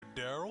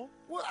Daryl.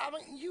 Well, I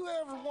mean, you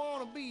ever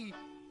want to be,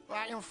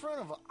 like, in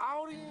front of an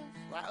audience?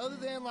 Like, other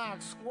than,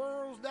 like,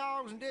 squirrels,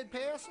 dogs, and dead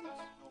peasants?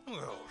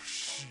 Well,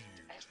 shoot.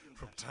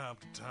 From time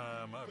to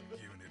time, I've been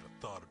giving it a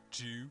thought or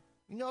two.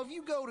 You know, if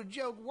you go to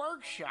Joke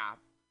Workshop,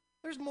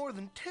 there's more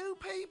than 2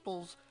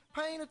 peoples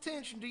paying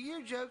attention to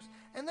your jokes,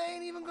 and they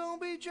ain't even gonna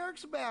be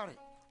jerks about it.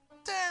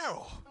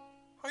 Daryl,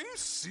 are you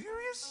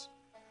serious?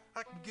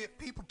 I can get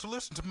people to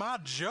listen to my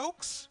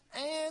jokes?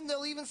 And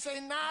they'll even say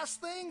nice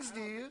things to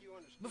you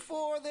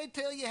before they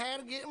tell you how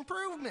to get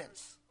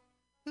improvements.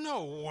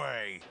 No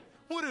way.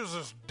 What is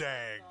this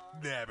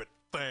dag-nabbit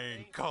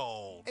thing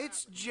called?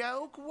 It's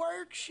Joke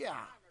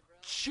Workshop.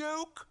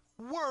 Joke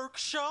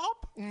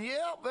Workshop?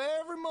 Yep,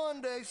 every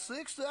Monday,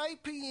 6 to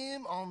 8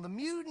 p.m. on the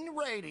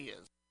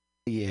MutinyRadio.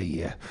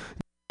 Yeah.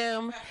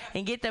 And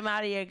get them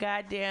out of your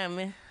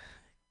goddamn...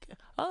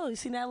 Oh, you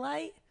seen that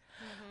light?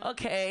 Mm-hmm.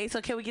 Okay,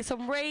 so can we get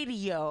some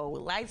radio?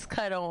 Lights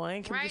cut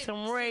on. Can we get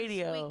some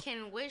radio? We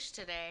can wish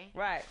today.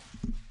 Right.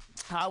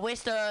 I wish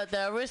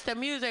the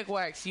music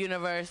works,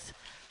 universe.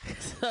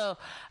 So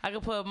I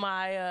can put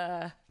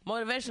my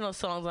motivational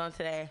songs on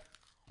today.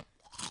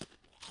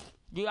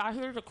 Do y'all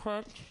hear the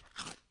crunch?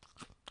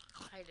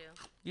 I do.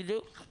 You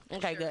do?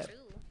 Okay, Sure good.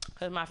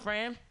 Because my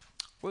friend,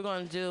 we're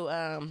going to do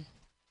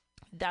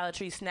Dollar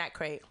Tree snack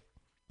crate.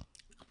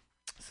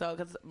 So,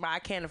 because I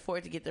can't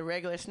afford to get the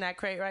regular snack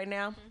crate right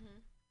now. Mm-hmm.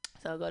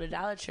 So I'll go to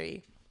Dollar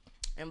Tree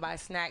and buy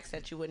snacks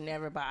that you would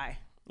never buy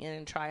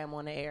and try them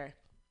on the air.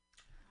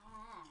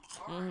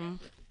 Mm-hmm.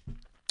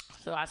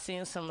 So I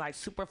seen some like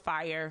super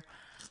fire.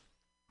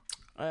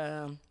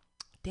 Dang,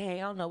 I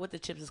don't know what the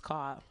chips is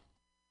called.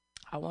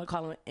 I want to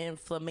call them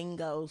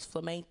flamitos.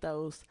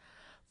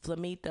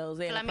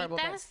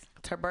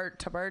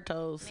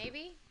 Tubertos.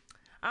 Maybe.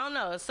 I don't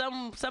know.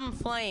 Some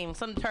flame,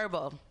 some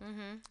turbo,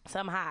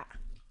 some hot.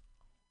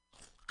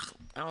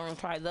 I want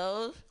to try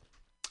those.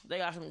 They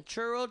got some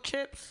churro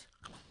chips.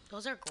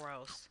 Those are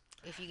gross.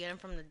 If you get them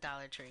from the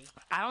Dollar Tree.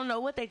 I don't know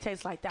what they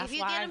taste like. That's if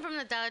you why get them from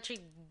the Dollar Tree,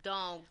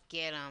 don't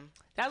get them.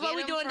 That's what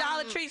we doing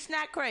Dollar Tree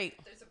snack crate.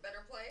 There's a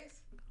better place.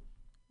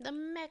 The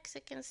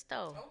Mexican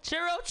stove. Oh.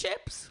 Churro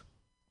chips.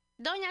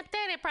 Doña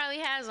Tere probably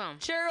has them.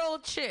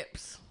 Churro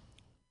chips.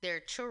 They're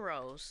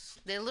churros.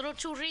 They're little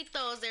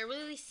churritos. They're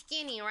really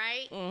skinny,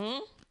 right?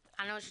 Mm-hmm.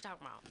 I know what you're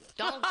talking about.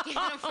 Don't get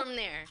them from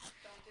there.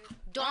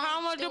 Don't. How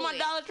am I gonna do my it.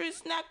 Dollar Tree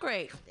snack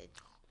crate?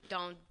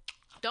 Don't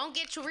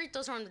get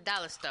churritos from the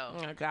dollar store.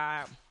 Oh my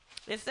God.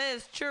 It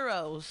says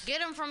churros.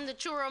 Get them from the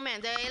churro man,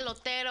 the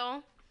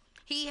elotero.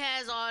 He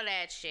has all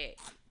that shit,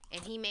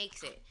 and he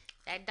makes it.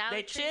 That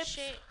Dollar Tree chips?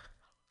 shit.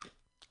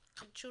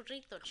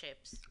 Churrito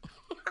chips.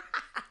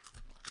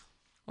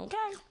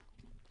 Okay.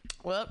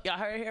 Well, y'all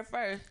heard it here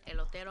first.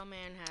 Elotero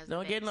man has.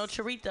 Don't get no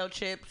churrito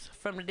chips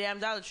from the damn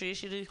Dollar Tree.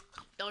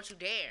 Don't you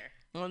dare.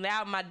 Well,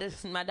 now my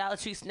Dollar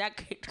Tree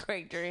snack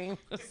crate dream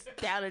is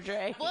down the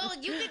drain. Well,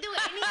 you can do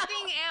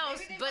anything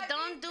else, but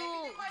don't do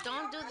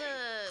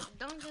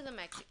the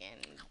Mexican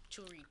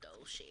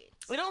churrito shit.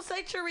 We don't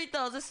say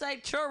churritos. It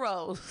say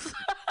churros.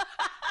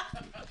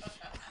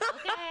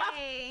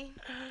 Okay.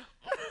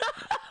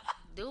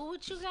 Do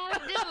what you gotta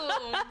do.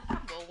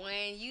 But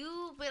when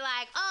you be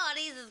like, oh,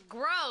 these is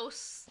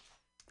gross.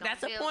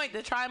 That's the point.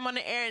 To try them on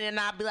the air and then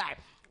I'll be like,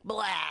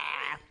 blah.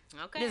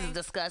 Okay. This is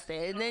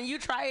disgusting. And then you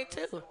try it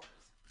too.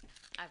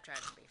 I've tried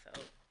to be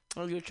filled.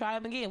 Oh, you try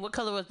them again. What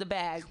color was the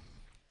bag?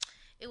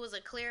 It was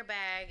a clear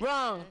bag.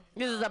 Wrong.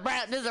 This is a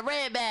brown. This is a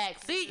red bag.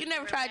 See, you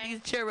never tried these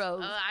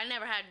churros. I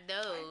never had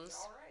those.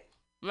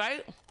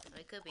 Right?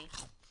 It could be.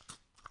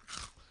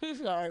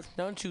 He's like,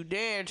 don't you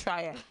dare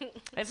try it.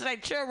 It's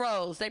like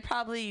churros. They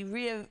probably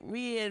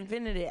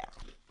reinvented it.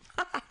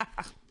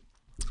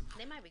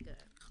 They might be good.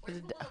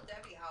 Where's the little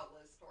Debbie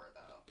outlet store,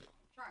 though? I'm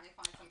trying to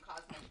find some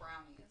cosmic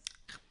brownies.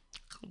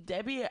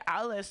 Debbie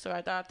outlet store.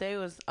 I thought they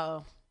was.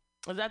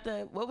 Was that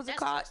the what was it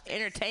called? Hostess.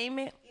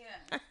 Entertainment.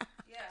 Yeah,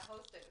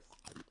 Hostess.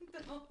 the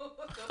hostess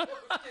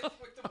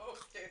with the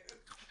hostess.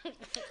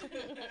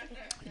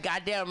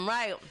 Goddamn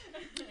right.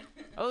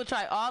 I will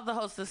try all the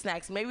Hostess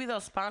snacks. Maybe they'll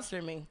sponsor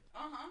me.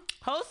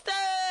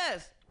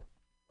 Hostess!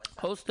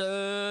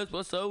 Hostess,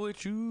 what's up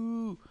with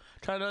you?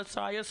 Trying to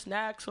try your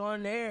snacks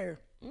on there.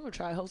 I'm going to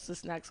try Hostess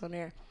snacks on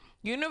there.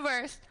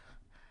 Universe.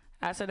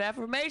 That's an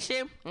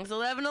affirmation. It's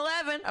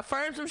 11:11.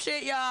 Affirm some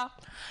shit, y'all.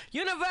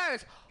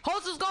 Universe.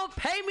 Hostess going to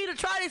pay me to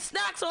try these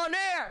snacks on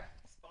there.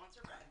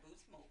 Sponsored by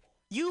Boost Mobile.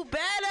 You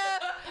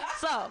better.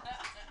 So,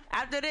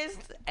 after this,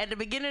 at the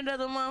beginning of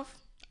the month,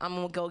 I'm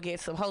going to go get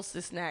some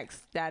Hostess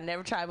snacks that I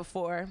never tried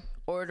before.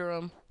 Order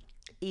them.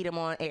 Eat them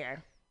on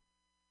air.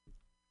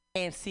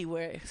 And see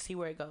where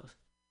it goes.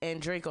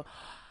 And drink them.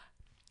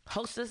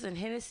 Hostess and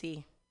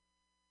Hennessy.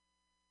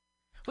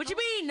 What you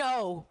mean,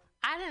 no?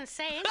 I didn't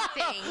say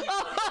anything.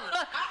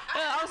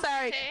 I'm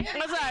sorry.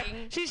 I'm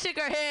sorry. She shook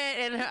her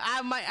head, and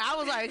I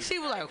was like, she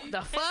was like,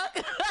 the fuck?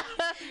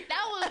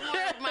 That was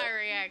more of my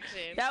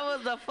reaction. That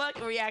was the fuck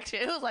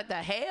reaction. It was like, the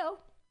hell?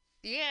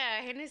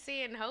 Yeah,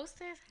 Hennessy and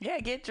Hostess? Yeah,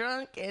 get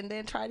drunk and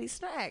then try these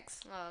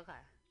snacks. Oh, okay.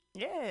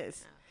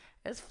 Yes.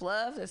 It's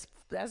fluff.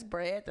 That's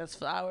bread. That's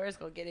flour. It's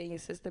gonna get in your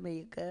system and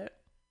your gut,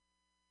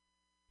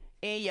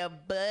 in your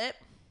butt.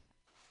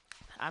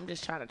 I'm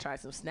just trying to try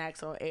some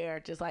snacks on air.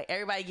 Just like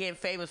everybody getting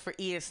famous for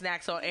eating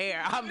snacks on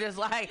air. I'm just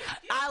like,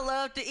 I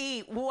love to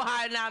eat.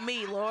 Why not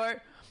me,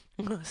 Lord?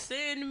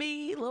 Send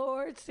me,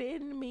 Lord,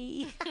 send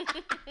me.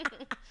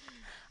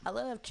 I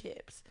love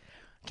chips.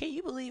 Can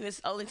you believe it's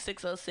only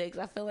 6:06?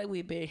 I feel like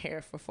we've been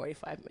here for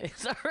 45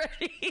 minutes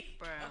already.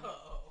 Bro.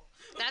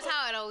 That's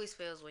how it always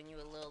feels when you're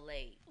a little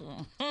late.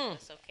 Mm-hmm.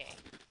 It's okay.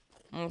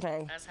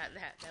 Okay. That's how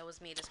that was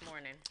me this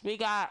morning. We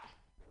got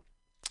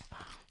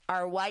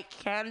our white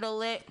candle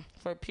lit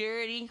for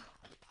purity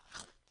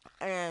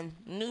and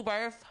new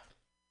birth.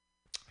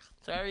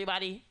 So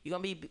everybody, you're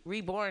going to be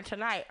reborn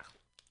tonight.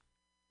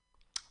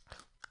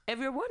 If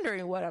you're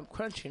wondering what I'm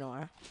crunching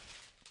on,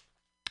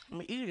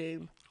 I'm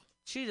eating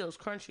Cheetos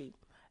Crunchy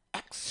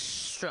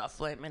extra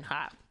flaming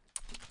hot.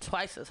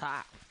 Twice as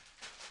hot.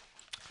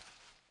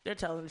 They're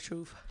telling the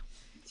truth.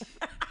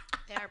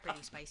 They are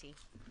pretty spicy.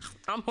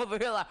 I'm over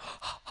here like...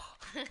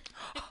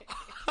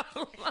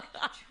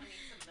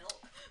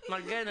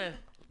 My goodness.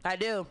 I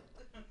do.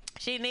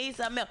 She needs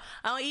some milk.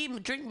 I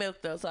don't drink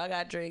milk, though, so I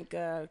got to drink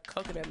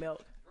coconut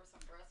milk. Or some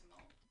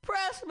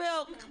Breast breast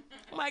milk. milk.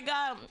 Oh, my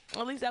God.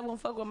 At least that won't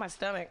fuck with my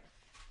stomach.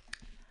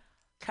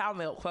 Cow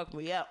milk fucked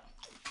me up.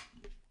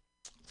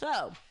 So.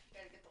 Gotta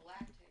get the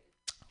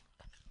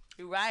lactate.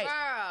 You're right.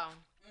 Girl.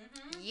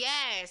 Mm-hmm.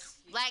 Yes.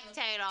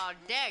 Lactate all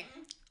day.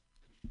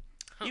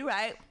 You're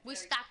right. We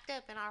stocked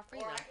up in our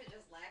freezer. Or I could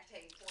just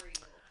lactate for you.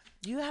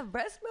 You have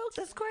breast milk?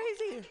 That's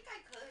crazy. I think I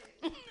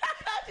could.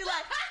 She's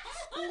like,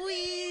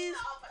 squeeze. No,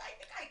 but I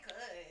think I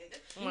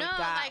could. Oh my No,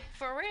 God. like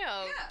for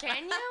real. Yeah.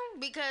 Can you?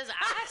 Because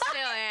I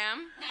still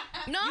am.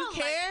 No, You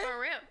like can?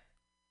 for real.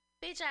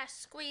 Bitch, I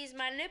squeeze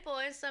my nipple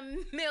and some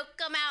milk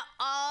come out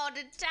all the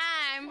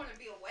I time. want to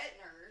be a wet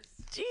nurse.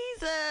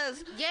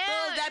 Jesus. Yeah,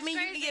 So does that it's mean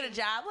you crazy. can get a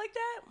job like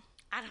that?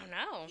 I don't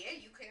know. Yeah,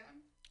 you can.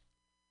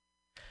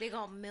 They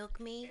gonna milk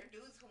me? There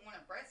are dudes who want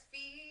to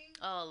breastfeed.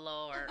 Oh,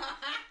 Lord.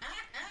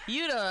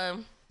 You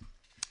done.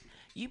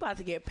 You about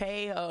to get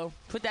paid. Oh,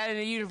 put that in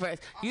the universe.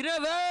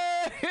 Universe.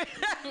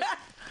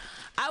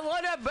 I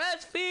want to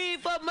breastfeed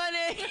for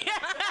money.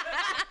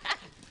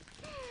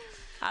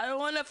 I don't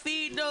want to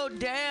feed no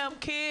damn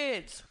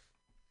kids.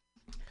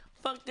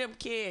 Fuck them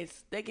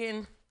kids. They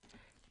can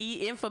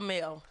eat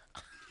Infamil.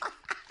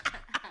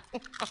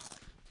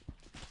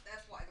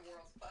 That's why the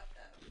world's fucked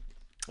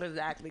up.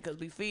 Exactly, because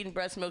we feeding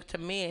breast milk to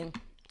men.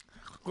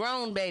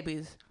 Grown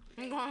babies.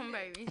 Come on,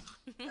 baby.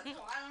 That's why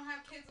I don't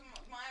have kids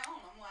of my own.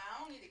 I'm like, I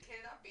don't need a kid.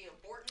 I'll be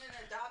aborting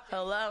and adopting.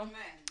 Hello? Men.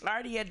 I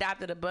already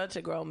adopted a bunch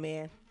of grown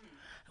men.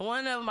 And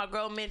one of my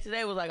grown men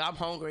today was like, I'm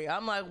hungry.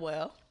 I'm like,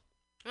 well,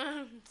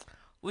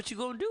 what you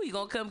gonna do? You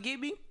gonna come get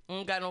me? I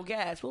don't got no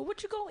gas. Well,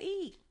 what you gonna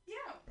eat? Yeah,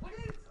 what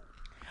is?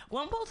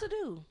 What I'm supposed to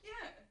do? Yeah.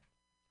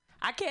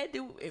 I can't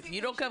do, if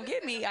you don't come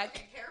get me, I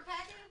Fucking care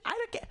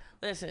package? don't.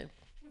 Listen,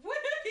 What?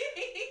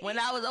 when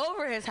I was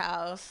over his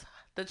house,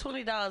 the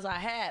 $20 I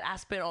had, I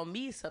spent on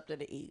me something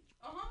to eat.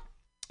 Uh-huh.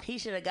 He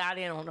should have got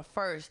in on the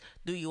first,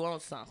 do you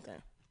want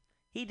something?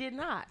 He did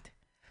not.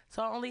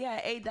 So I only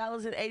had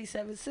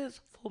 $8.87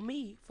 for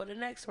me for the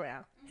next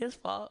round. His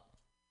fault.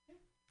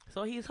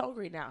 So he's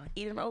hungry now,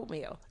 eating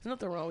oatmeal. There's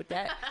nothing wrong with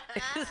that.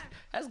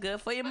 That's good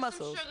for your Put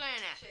muscles. some sugar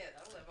in it. Shit,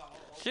 I live all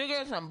over. Sugar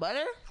and some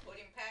butter?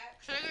 Pudding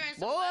pack. Sugar and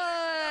some Boy!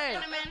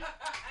 butter. Cinnamon.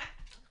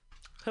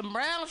 Some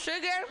brown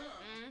sugar?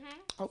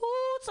 Mm-hmm.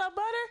 Ooh, some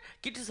butter.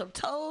 Get you some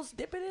toast,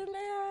 dip it in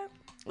there.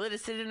 Let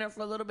it sit in there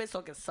for a little bit so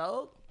it can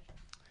soak.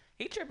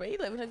 He tripping. He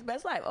living his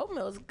best life.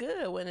 Oatmeal is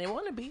good when they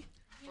want to be.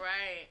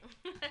 Right.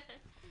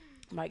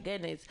 My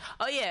goodness.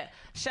 Oh, yeah.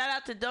 Shout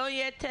out to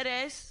Doña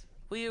Teres.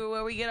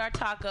 Where we get our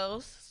tacos.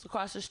 It's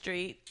across the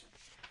street.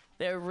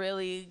 They're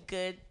really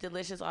good,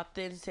 delicious,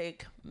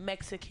 authentic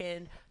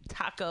Mexican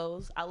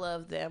tacos. I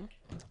love them.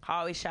 I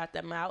always shout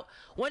them out.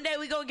 One day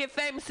we gonna get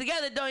famous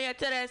together, Doña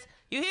Teres.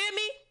 You hear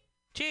me?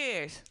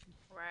 Cheers.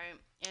 Right.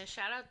 And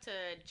shout out to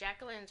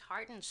Jacqueline's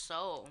Heart and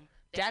Soul.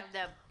 They Jack- have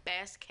the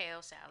best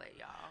kale salad,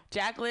 y'all.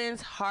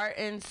 Jacqueline's Heart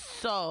and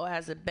Soul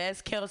has the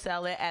best kale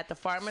salad at the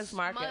farmer's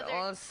market Smothered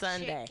on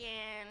Sunday.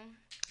 Chicken,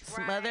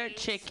 Smothered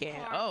rice, chicken.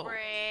 Oh,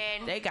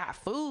 cornbread. they got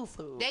food.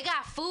 They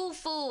got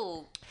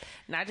food.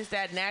 Not just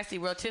that nasty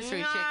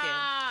rotisserie Nah. chicken.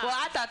 Well,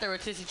 I thought the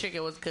rotisserie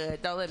chicken was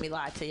good. Don't let me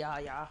lie to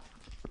y'all.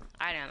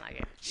 I didn't like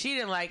it. She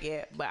didn't like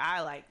it, but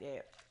I liked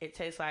it. It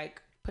tastes like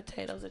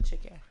potatoes and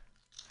chicken.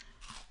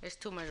 There's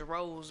too much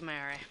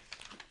rosemary.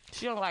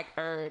 She don't like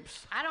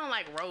herbs. I don't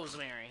like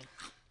rosemary.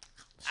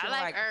 She I don't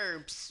like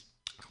herbs.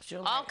 She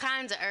don't All like,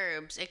 kinds of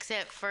herbs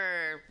except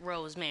for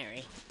rosemary.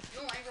 You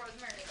don't like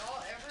rosemary at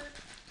all, ever?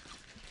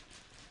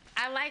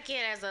 I like it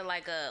as a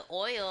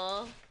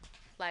oil.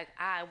 Like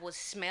I would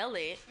smell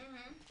it,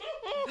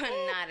 but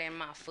not in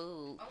my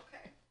food.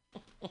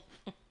 Okay.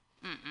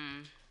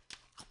 Mm-mm.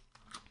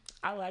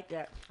 I like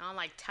that. I don't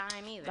like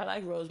thyme either. I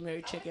like rosemary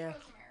I chicken. like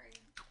rosemary.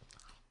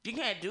 You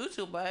can't do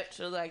too much,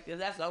 so like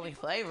that's the only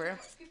flavor.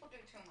 People do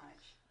too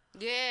much.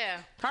 Yeah.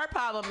 Her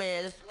problem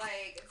is,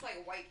 Like, it's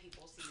like white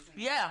people seasoning.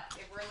 yeah,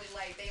 It really,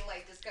 like, they,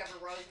 like, discover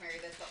rosemary.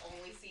 That's the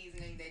only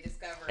seasoning they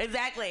discover.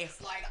 exactly.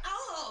 It's like,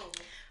 oh.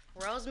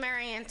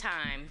 Rosemary and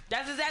thyme.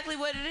 That's exactly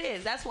what it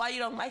is. That's why you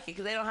don't like it,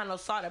 because they don't have no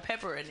salt or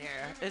pepper in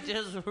there. It's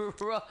just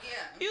raw.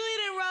 Yeah. You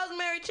eating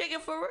rosemary chicken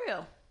for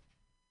real?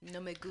 No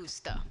me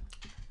gusta.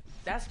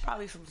 That's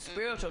probably some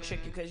spiritual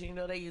chicken, because you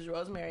know they use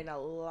rosemary in a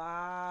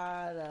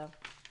lot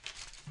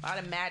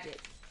of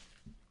magic.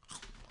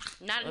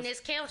 Not in this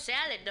kale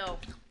salad though.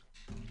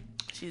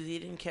 She's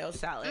eating kale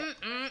salad.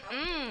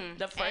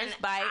 The first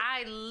And bite.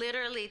 I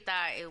literally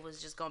thought it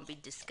was just gonna be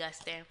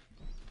disgusting,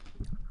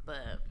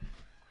 but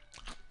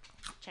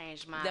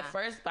changed my. The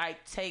first bite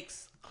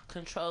takes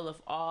control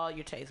of all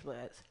your taste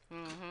buds.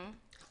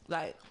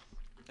 Like,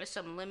 There's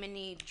some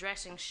lemony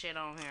dressing shit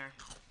on here.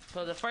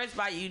 so the first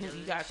bite you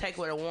gotta take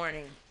with a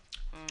warning.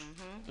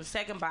 The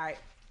second bite,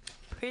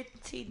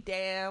 pretty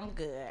damn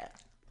good.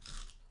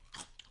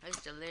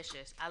 It's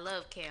delicious. I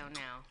love kale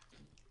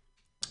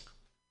now.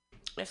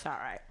 It's all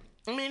right.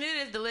 I mean,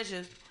 it is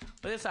delicious,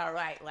 but it's all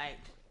right. Like,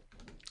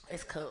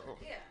 it's cool.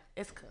 Yeah.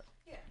 It's cool.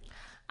 Yeah.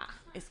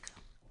 It's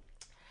cool.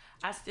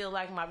 I still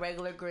like my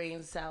regular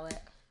green salad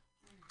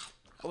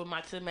with my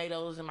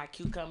tomatoes and my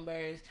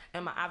cucumbers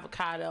and my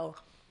avocado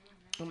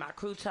and my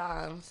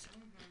croutons.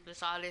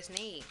 That's all this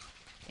need,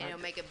 and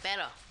it'll make it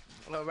better.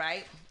 All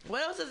right.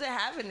 What else does it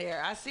have in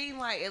there? I seen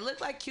like it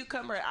looked like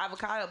cucumber and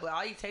avocado, but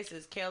all you taste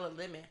is kale and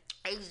lemon.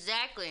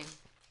 Exactly.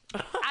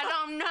 I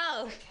don't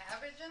know.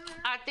 Cabbage in there?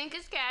 I think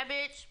it's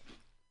cabbage.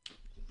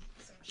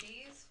 Some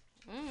cheese?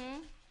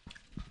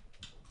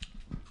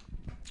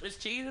 Is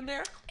cheese in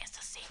there? It's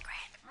a secret.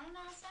 I don't know.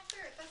 It's not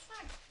fair. That's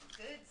not a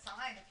good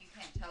sign if you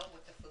can't tell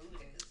what the food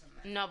is.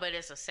 And No, but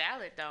it's a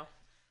salad though.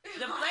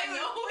 The I flavor.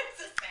 know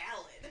it's a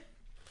salad.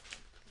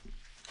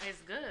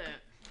 It's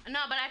good. No,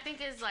 but I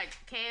think it's like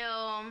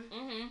kale,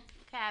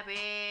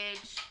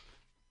 cabbage,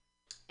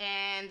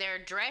 and their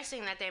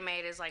dressing that they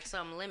made is like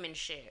some lemon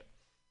shit.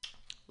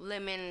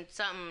 Lemon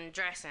something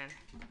dressing.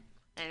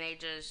 And they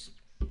just,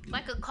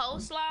 like a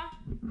coleslaw.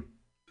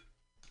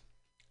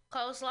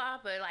 Coleslaw,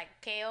 but like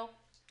kale.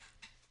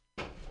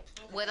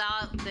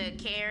 Without the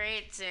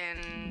carrots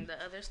and the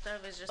other stuff,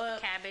 it's just the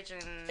cabbage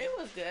and... It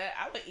was good.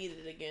 I would eat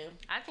it again.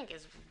 I think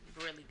it's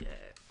really good.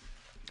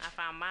 I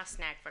found my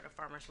snack for the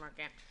farmer's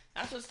market.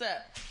 That's what's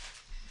up.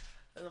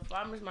 The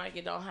farmer's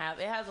market don't have.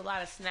 It has a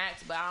lot of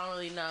snacks, but I don't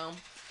really know.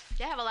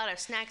 They have a lot of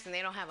snacks and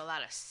they don't have a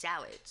lot of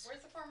salads.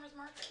 Where's the farmer's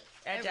market?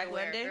 At Jack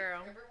Everywhere, London. girl.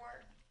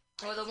 Everywhere.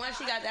 Well, the one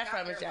she got that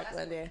from is there Jack last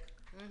London.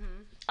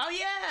 Oh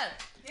yeah.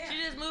 Yeah.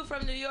 She just moved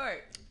from New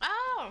York.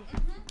 Oh,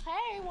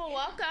 hey, well,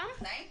 welcome.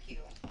 Thank you.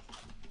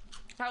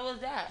 How was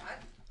that?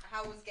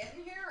 How was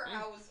getting here, or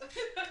how was?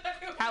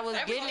 How was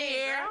Everything, getting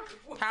here?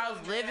 girl.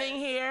 How's living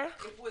here?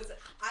 It was.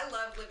 I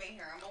love living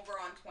here. I'm over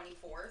on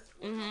 24th.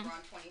 We're over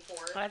on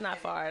 24th. That's not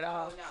and- far at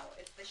all. Oh no,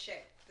 it's the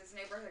shit. This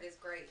neighborhood is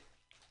great.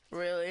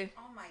 Really?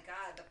 Oh my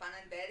god, the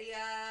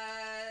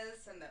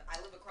panaderias and I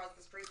live across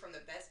the street from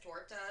the best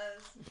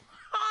tortas.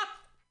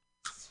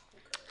 So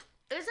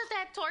good. Isn't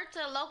that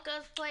Torta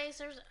Loca's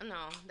place or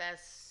no?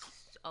 That's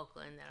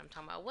Oakland that I'm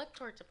talking about. What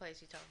Torta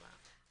place you talking about?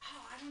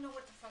 Oh, I don't know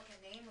what the fucking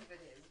name of it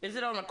is. Is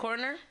it on the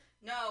corner?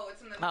 No,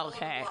 it's in the middle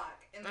Okay. of the block.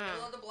 In the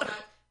middle of the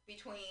block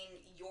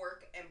between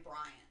York and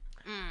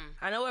Bryant.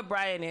 I know what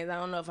Brian is. I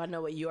don't know if I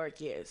know what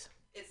York is.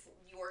 It's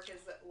York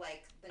is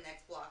like the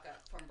next block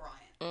up from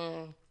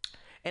Bryant.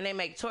 And they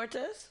make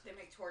tortas? They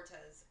make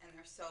tortas and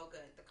they're so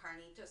good. The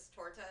carnitas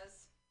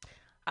tortas.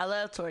 I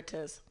love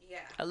tortas. Yeah,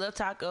 I love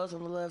tacos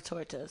and I love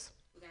tortas.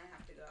 we're gonna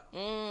have to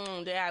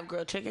go. They have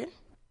grilled chicken?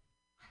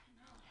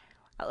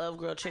 I love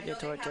grilled I chicken know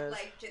they tortas. have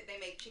like they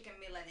make chicken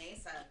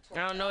milanesa. Tortas.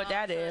 I don't know what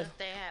that is.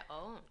 They had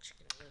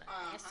chicken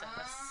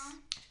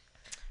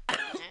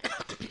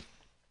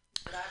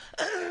But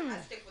I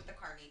stick with the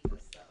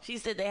carnitas though. She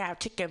said they have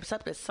chicken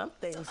something.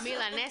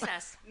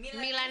 Milanesas.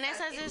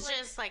 Milanesas is It's like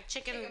just like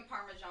chicken.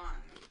 parmesan.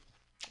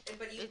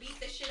 But you beat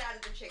the shit out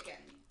of the chicken.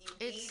 You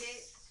beat It's-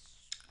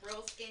 it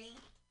real skinny.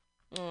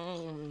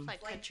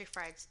 Like country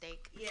fried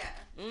steak. Yeah,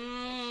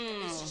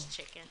 It's just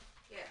chicken.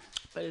 yeah.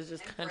 But it's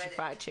just And country breaded.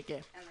 fried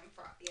chicken. And then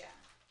yeah.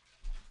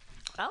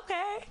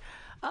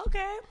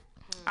 Okay.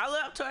 I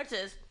love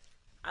tortas.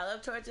 I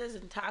love tortas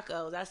and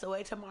tacos. That's the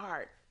way to my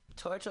heart.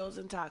 Tortos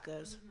and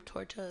tacos.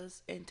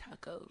 Tortas and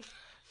tacos.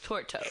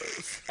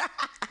 Tortos.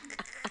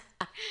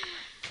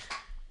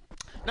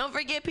 Don't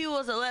forget, people,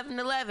 it's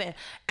 11/11.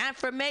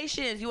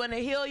 Affirmations. You want to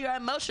heal your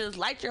emotions.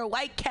 Light your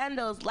white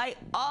candles. Light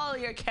all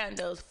your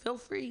candles. Feel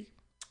free.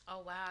 Oh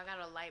wow, I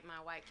gotta light my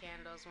white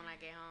candles when I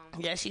get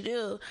home. Yes, you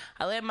do.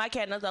 I left my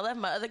candles. I left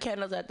my other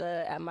candles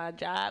at my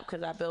job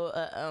because I built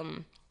a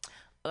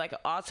like an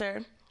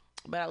altar,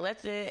 but I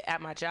left it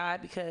at my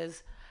job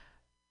because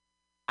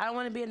I don't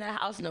want to be in that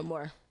house no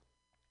more.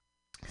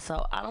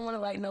 So I don't want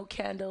to light no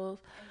candles.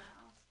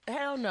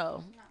 Hell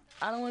no.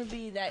 I don't want to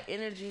be that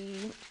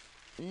energy,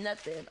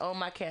 nothing on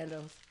my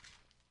candles.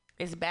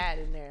 It's bad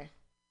in there.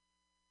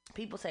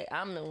 People say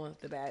I'm the one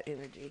with the bad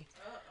energy.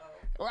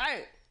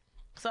 Right.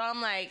 So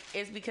I'm like,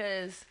 it's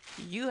because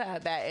you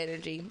have bad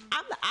energy.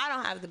 I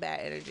don't have the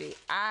bad energy.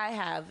 I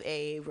have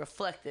a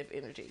reflective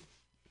energy.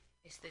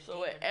 So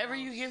whatever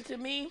you give to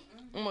me,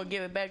 I'm gonna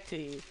give it back to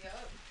you.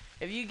 Yep.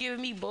 If you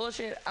giving me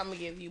bullshit, I'm gonna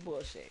give you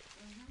bullshit.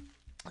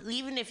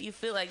 Even if you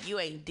feel like you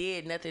ain't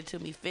did nothing to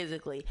me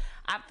physically,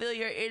 I feel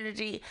your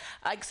energy.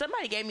 Like,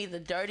 somebody gave me the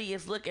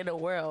dirtiest look in the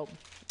world,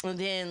 and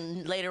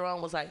then later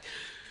on was like,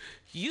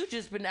 you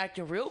just been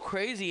acting real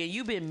crazy, and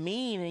you been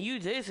mean, and you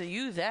this and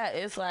you that.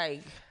 It's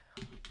like,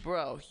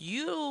 bro,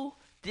 you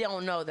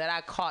don't know that I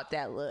caught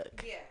that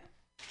look. Yeah.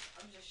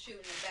 I'm just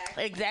shooting it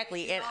back.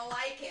 Exactly. You And don't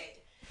like it.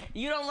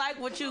 you don't like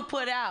what you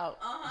put out.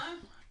 Uh-huh.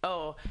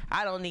 Oh,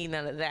 I don't need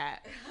none of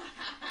that.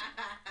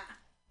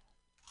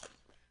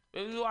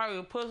 If you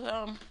already put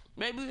some,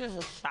 maybe just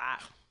a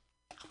shot.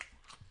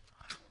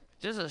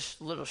 Just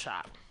a little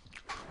shot.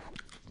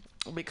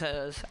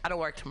 Because I don't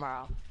work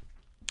tomorrow.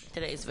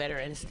 Today's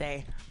Veterans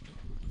Day.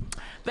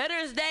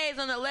 Veterans Day is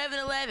on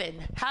 11/11.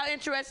 How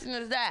interesting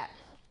is that?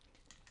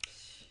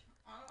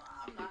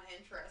 I'm not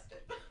interested.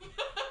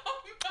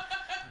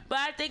 But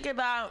I think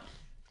about,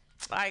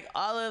 like,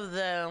 all of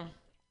the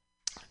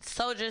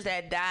soldiers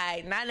that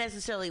died, not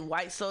necessarily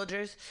white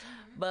soldiers,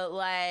 but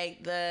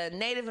like the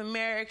Native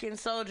American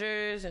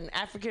soldiers and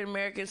African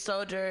American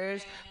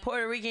soldiers,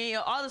 Puerto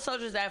Rican, all the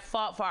soldiers that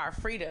fought for our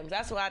freedoms.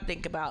 That's what I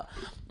think about.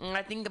 And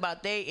I think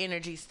about their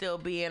energy still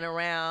being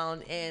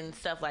around and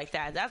stuff like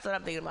that. That's what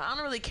I'm thinking about. I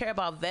don't really care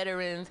about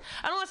veterans.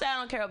 I don't want to say I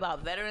don't care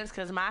about veterans,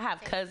 because I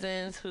have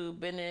cousins who've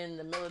been in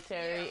the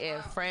military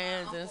and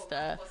friends and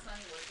stuff. My son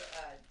was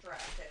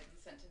drafted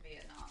and sent to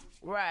Vietnam.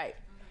 Right.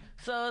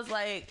 So it's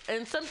like,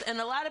 and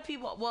a lot of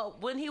people, well,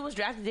 when he was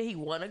drafted, did he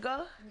want to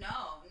go? No.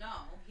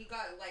 He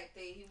got,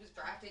 he was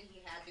drafted,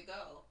 he had to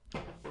go.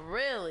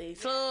 Really?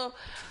 So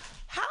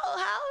how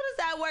does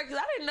that work?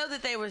 Because I didn't know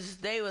that they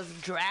was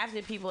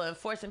drafting people and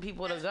forcing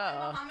people to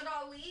go. Muhammad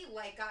Ali,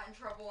 got in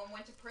trouble and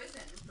went to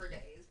prison for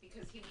days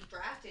because he was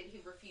drafted,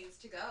 he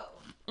refused to go.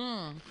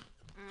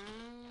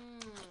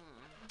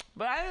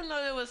 But I didn't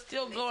know it was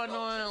still going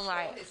on,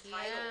 like, his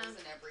titles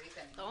and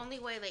everything. The only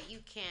way that you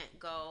can't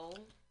go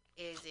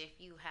is if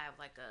you have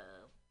like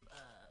a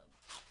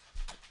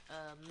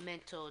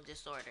mental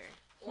disorder.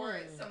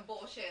 Or some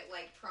bullshit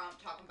like Trump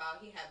talking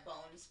about he had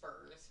bone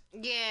spurs.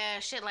 Yeah,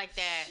 shit like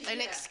that. An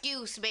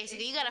excuse,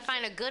 basically. You gotta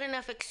find a good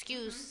enough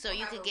excuse so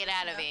you can get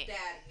out of it.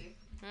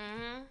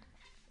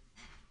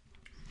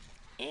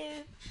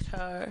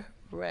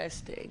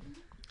 Interesting.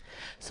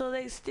 So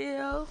they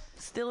still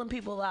stealing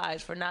people's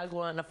lives for not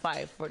going to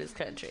fight for this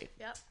country.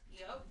 Yep.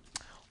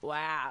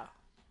 Wow.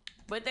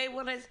 But they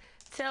want to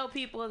tell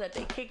people that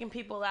they kicking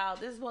people out.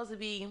 This is supposed to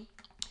be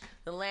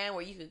the land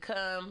where you could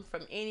come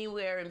from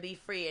anywhere and be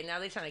free, and now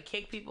they're trying to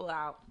kick people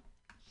out,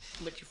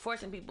 but you're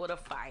forcing people to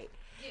fight,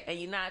 and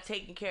you're not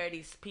taking care of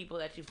these people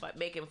that you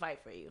making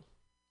fight for you.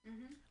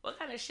 What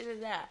kind of shit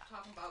is that?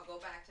 Talking about go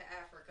back to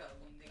Africa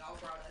when they all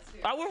brought us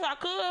here. I wish I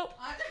could.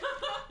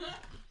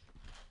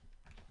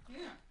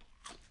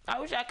 I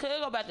wish I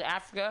could go back to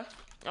Africa.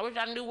 I wish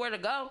I knew where to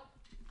go.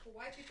 Well,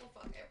 white people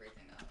fuck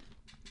everything up.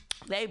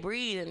 They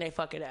breathe and they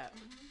fuck it up.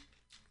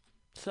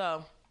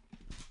 So,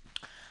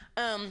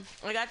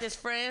 I got this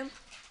friend.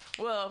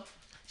 Well,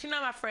 she's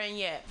not my friend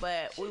yet,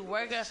 but we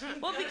work.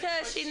 Well,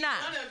 because she's not.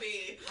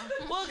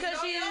 Well, because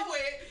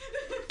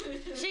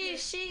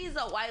she's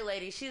a white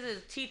lady. She's a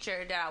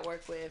teacher that I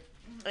work with,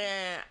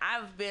 and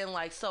I've been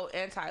like so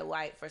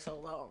anti-white for so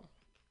long.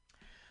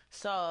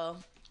 So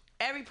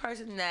every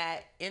person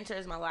that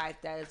enters my life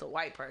that is a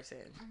white person,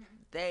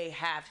 they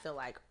have to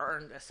like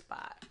earn the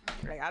spot.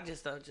 Like, I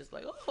just don't just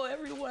like, oh,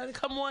 everyone,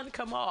 come on,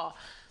 come all.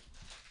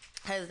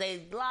 Because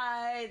they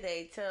lie,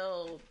 they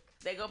go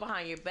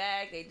behind your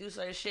back, they do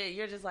certain shit.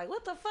 You're just like,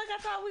 what the fuck? I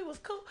thought we was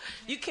cool.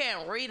 You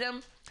can't read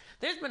them.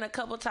 There's been a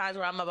couple times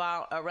where I'm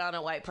around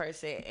a white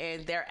person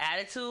and their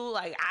attitude,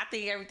 like, I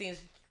think everything's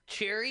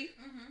cheery,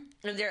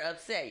 and they're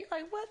upset. You're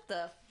like, what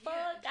the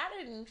fuck?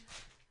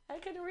 I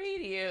couldn't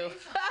read you.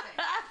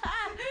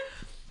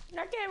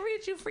 I can't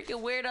read you,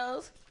 freaking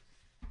weirdos.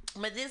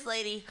 But this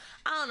lady,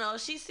 I don't know,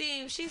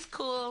 she's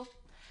cool.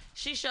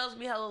 She shows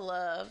me hella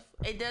love.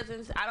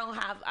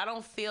 I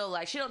don't feel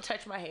like, she don't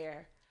touch my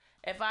hair.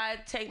 If I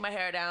take my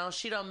hair down,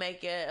 she don't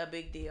make it a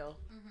big deal.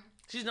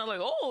 She's not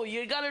like, oh,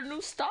 you got a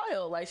new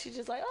style. Like, she's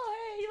just like, oh,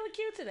 hey, you look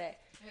cute today.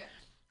 Yeah.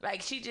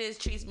 Like, she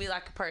just treats me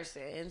like a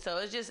person. And so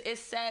it's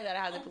sad that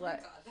I have to be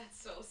like, oh my God,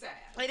 that's so sad.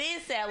 It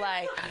is sad.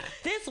 Like,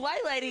 this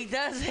white lady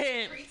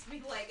doesn't treats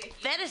me like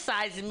a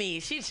fetishize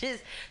me. She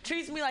just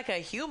treats me like a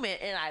human,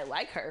 and I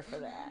like her for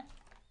that.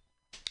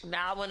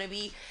 Now I want to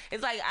be,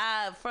 it's like,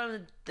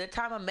 from the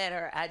time I met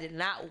her, I did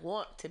not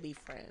want to be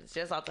friends,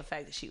 just off the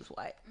fact that she was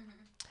white.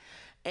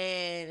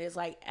 And it's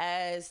like,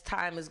 as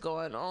time is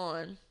going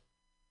on,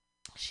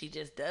 she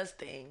just does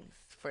things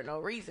for no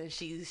reason.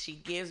 She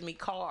gives me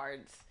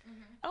cards.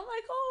 I'm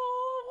like,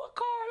 oh, what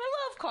card? I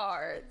love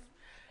cards.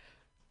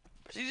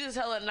 She's just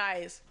hella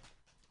nice.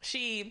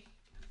 She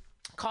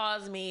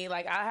calls me,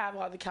 like, I have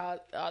all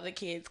the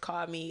kids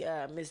call me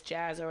Miss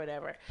Jazz or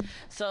whatever.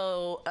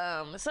 So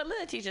some of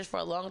the teachers for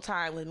a long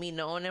time, with me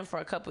knowing them for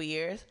a couple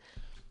years,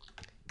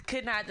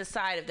 could not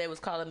decide if they was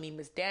calling me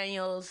Miss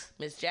Daniels,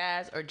 Miss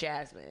Jazz, or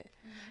Jasmine.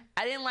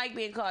 I didn't like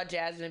being called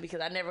Jasmine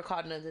because I never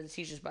called none of the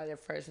teachers by their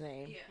first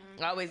name.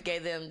 I always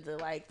gave them the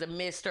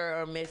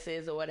Mr. or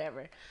Mrs. or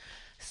whatever.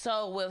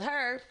 So with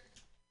her,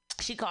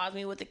 she calls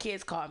me what the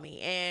kids call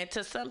me. And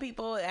to some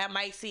people, that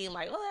might seem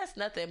like, oh, that's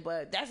nothing,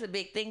 but that's a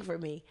big thing for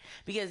me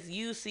because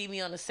you see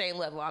me on the same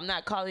level. I'm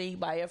not calling you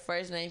by your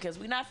first name because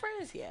we're not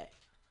friends yet.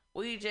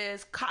 We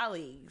just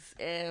colleagues,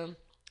 and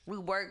we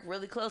work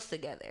really close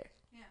together.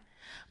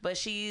 But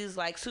she's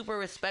like super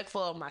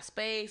respectful of my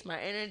space, my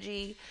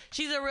energy.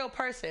 She's a real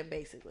person,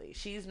 basically.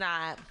 She's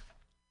not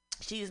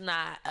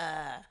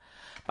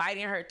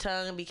biting her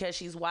tongue because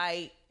she's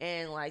white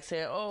and like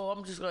saying, oh,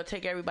 I'm just gonna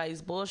take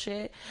everybody's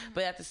bullshit.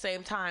 But at the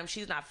same time,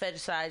 she's not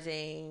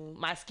fetishizing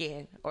my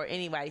skin or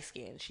anybody's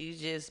skin. She's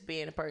just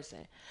being a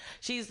person.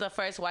 She's the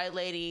first white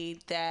lady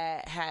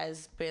that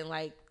has been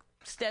like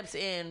steps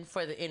in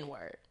for the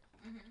N-word.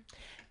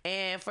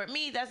 And for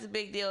me, that's a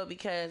big deal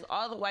because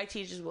all the white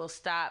teachers will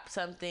stop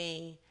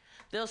something.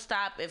 They'll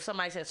stop if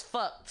somebody says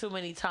fuck too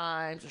many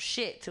times or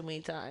shit too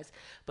many times.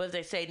 But if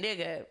they say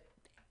nigga,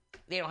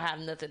 they don't have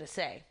nothing to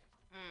say.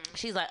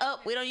 She's like, oh,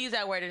 we don't use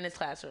that word in this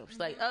classroom.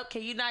 She's like, oh,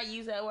 can you not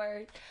use that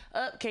word?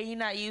 Oh, can you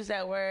not use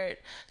that word?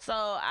 So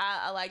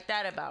I like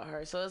that about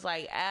her. So it's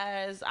like,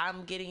 as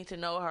I'm getting to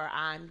know her,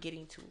 I'm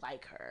getting to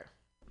like her.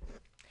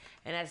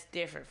 And that's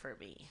different for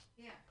me.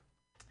 Yeah.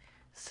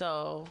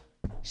 So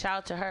shout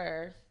out to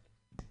her.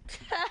 So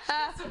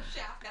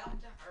shout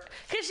out to her.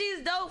 Cause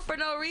she's dope for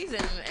no reason,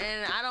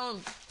 and I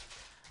don't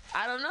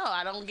know.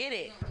 I don't get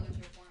it.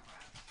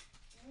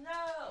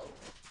 No.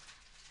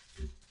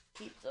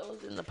 Keep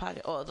those in the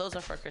pocket. Oh, those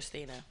are for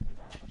Christina.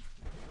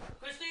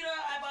 Christina,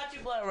 I bought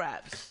you blunt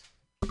wraps.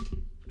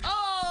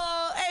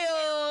 Oh,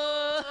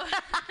 ayo.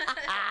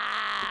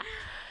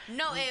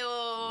 No,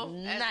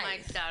 ayo. As Nice. my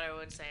daughter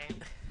would say.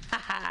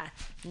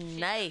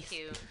 Nice.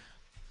 Cute.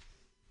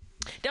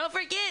 Don't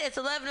forget, it's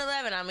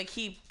 11:11. I'm gonna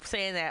keep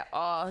saying that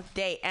all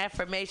day.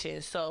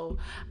 Affirmation. So,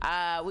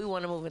 we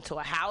want to move into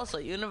a house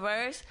or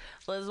universe.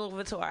 Let's move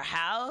into our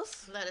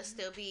house. Let us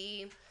still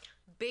be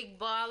big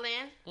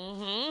balling.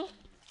 Mm-hmm.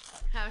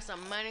 Have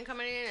some money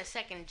coming in, a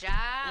second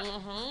job.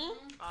 Mm-hmm.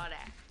 All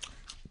that.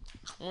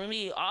 We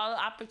need all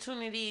the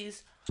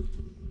opportunities,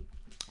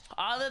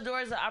 all the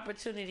doors of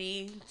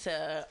opportunity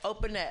to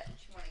open up.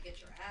 You want to get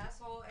your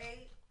asshole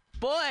ate?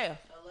 Boy.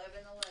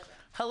 11:11.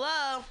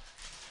 Hello.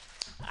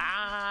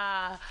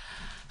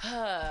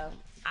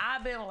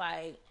 I've been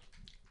like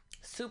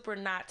super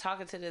not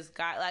talking to this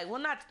guy. Like,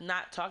 well,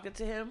 not talking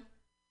to him,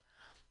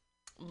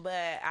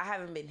 but I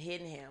haven't been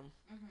hitting him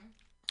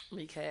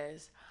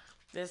because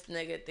this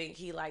nigga think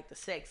he like the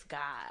sex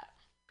god.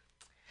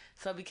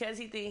 So because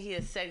he think he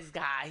a sex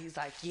guy, he's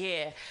like,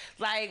 yeah,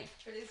 like.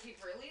 But is he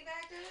really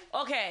that good?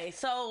 Okay,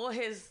 so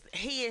his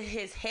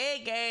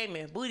head game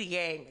and booty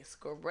game is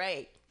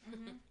great,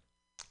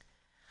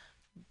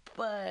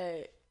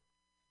 but.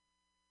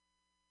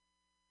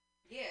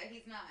 Yeah,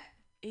 he's not.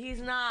 He's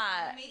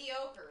not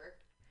Mediocre.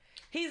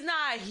 He's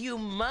not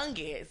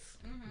humongous.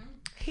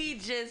 He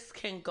just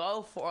can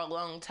go for a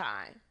long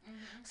time.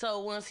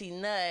 So once he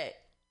nut,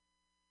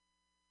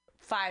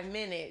 5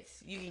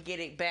 minutes, you can get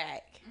it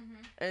back,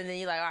 and then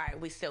you're like, all right,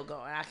 we still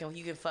going.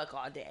 You can fuck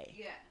all day.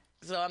 Yeah.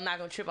 So I'm not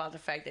gonna trip off the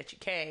fact that you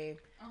came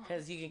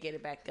because you can get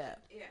it back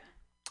up. Yeah.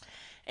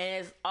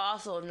 And it's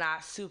also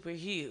not super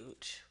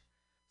huge,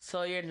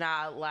 so you're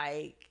not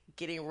like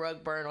getting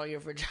rug burn on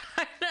your vagina,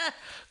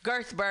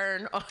 girth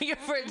burn on your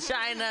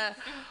vagina,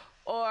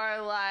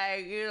 or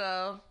like, you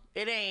know,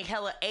 it ain't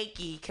hella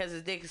achy because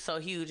his dick is so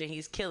huge and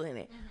he's killing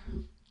it.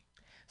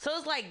 So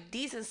it's like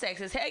decent sex.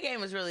 His head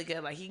game is really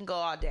good. Like, he can go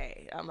all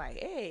day. I'm like,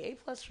 hey,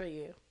 A+ for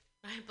you.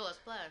 A++.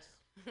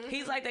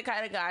 He's like the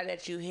kind of guy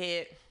that you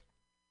hit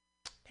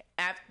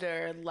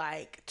after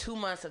like 2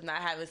 months of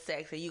not having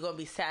sex and you're gonna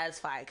be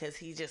satisfied because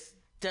he just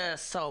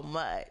does so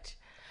much.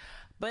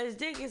 But his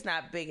dick is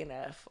not big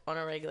enough on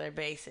a regular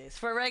basis.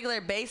 For regular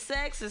base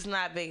sex, it's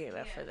not big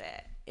enough for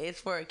that. It's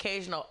for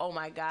occasional, oh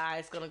my God,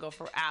 it's going to go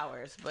for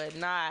hours. But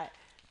not,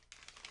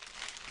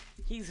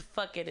 he's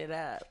fucking it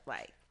up.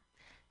 Like,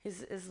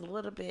 it's a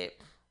little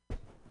bit.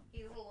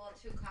 He's a little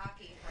too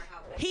cocky for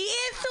how big He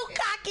is too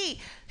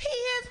cocky. He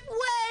is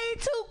way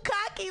too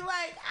cocky.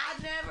 Like,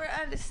 I never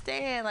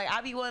understand. Like,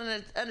 I be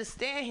wanting to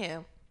understand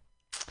him.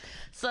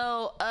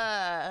 So,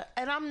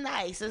 and I'm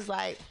nice. It's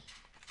like,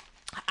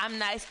 I'm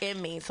nice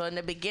and mean. So in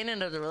the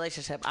beginning of the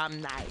relationship, I'm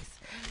nice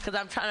because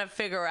I'm trying to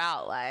figure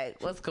out like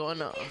what's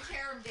going on. You can't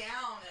tear him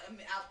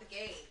down out the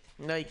gate.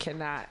 No, you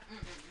cannot.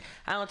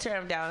 I don't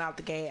tear him down out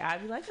the gate.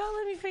 I'd be like,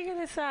 oh, let me figure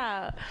this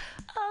out.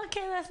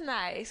 Okay, that's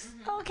nice.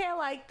 Okay, I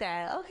like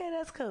that. Okay,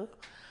 that's cool.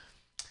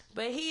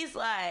 But he's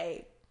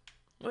like,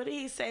 what did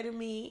he say to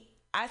me?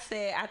 I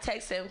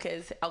text him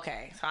because,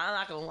 okay, so I'm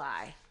not going to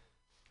lie.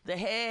 The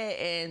head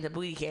and the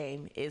booty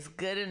game is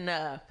good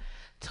enough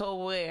to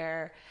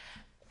where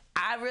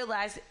I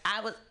realized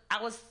I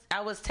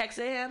was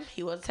texting him.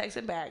 He wasn't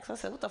texting back. So I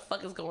said, "What the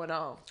fuck is going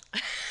on?"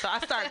 So I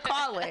started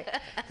calling.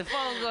 The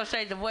phone goes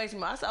straight to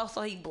voicemail. I said, "Oh,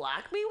 so he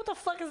blocked me? What the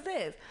fuck is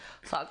this?"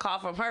 So I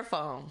called from her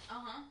phone.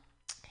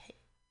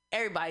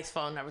 Everybody's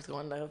phone number's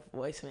going to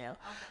voicemail.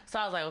 So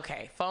I was like,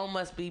 "Okay, phone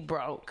must be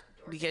broke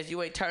because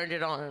you ain't turned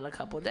it on in a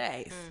couple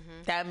days.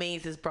 That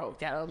means it's broke.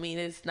 That don't mean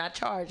it's not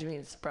charged. It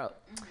means it's broke."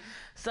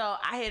 So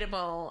I hit him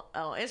on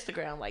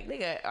Instagram, like,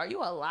 "Nigga, are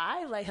you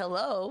alive? Like,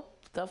 hello,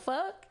 the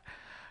fuck?"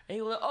 And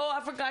he was like, "Oh,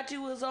 I forgot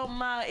you was on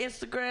my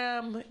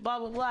Instagram, blah,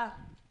 blah, blah."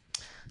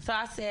 So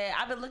I said,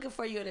 "I've been looking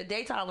for you in the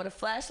daytime with a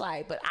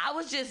flashlight," but I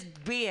was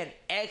just being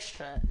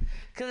extra.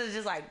 Because it's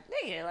just like,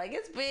 nigga, like,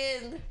 it's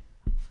been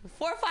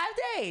 4 or 5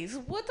 days.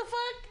 What the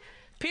fuck?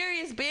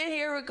 Period's been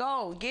here or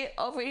gone. Get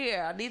over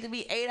here. I need to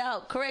be ate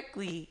out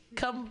correctly.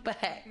 Come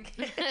back.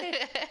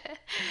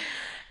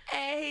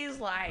 And he's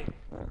like,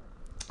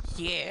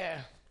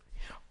 "Yeah."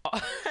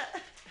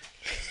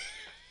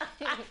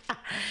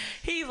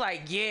 He's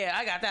like, "Yeah,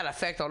 I got that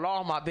effect on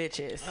all my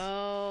bitches."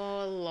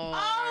 Oh, Lord.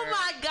 Oh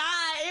my God.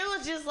 It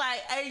was just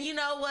like, and you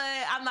know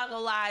what? I'm not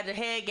gonna lie, the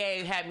head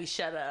game had me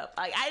shut up.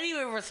 Like, I didn't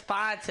even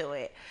respond to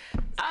it.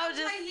 I was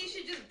just like he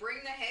should just bring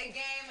the head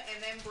game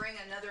and then bring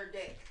another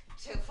dick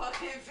to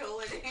fucking fill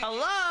it in.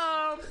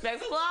 hello,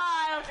 next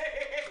live.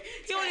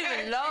 You don't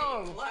even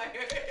know.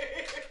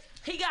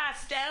 He got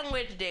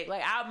sandwich dick.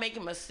 Like, I'll make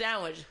him a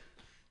sandwich.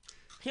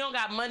 He don't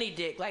got money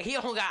dick. Like, he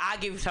don't got, I'll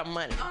give you some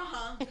money.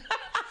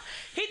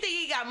 He think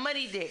he got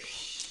money dick.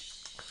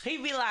 He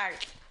be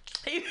like,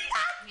 he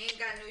ain't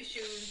got no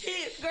shoes.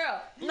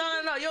 Girl,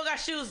 no, you don't got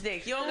shoes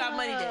dick. You don't got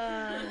money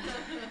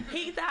dick.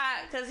 He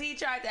thought, because he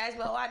tried to ask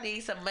me, "Oh, I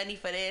need some money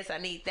for this. I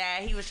need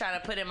that." He was trying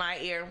to put in my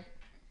ear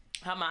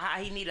how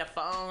he need a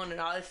phone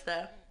and all this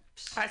stuff.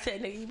 I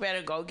said, "Nigga, you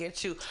better go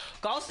get you.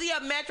 Go see a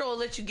Metro will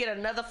let you get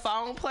another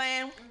phone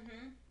plan.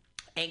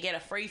 And get a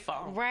free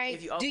phone. Right.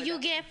 If you Do you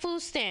get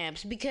food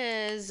stamps?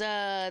 Because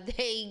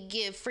they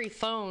give free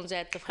phones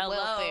at the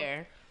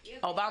welfare.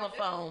 Obama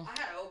phone.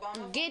 I had an Obama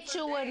phone. Get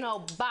you an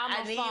Obama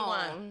I need phone.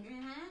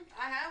 one.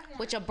 I have one.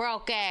 With your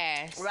broke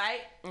ass.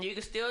 Right? And you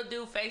can still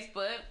do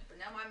Facebook. But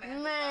now my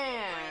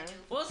Man.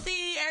 Well,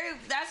 see,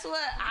 that's what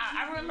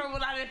I remember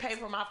when I didn't pay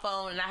for my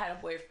phone and I had a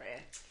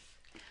boyfriend.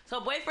 So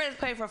boyfriends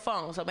pay for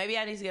phones. So maybe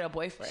I need to get a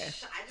boyfriend.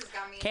 I just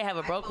got me. Can't have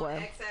a broke iPhone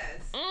one.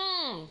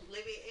 XS.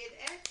 Live it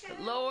in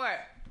XS.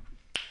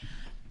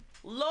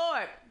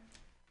 Lord,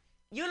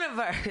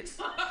 universe.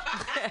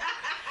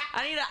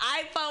 I need an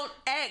iPhone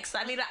X.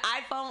 I need an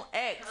iPhone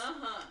X.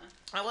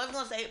 I wasn't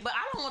gonna say, but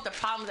I don't want the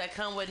problems that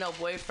come with no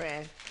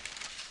boyfriend.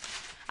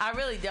 I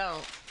really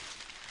don't.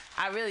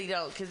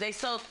 Because they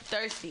so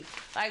thirsty.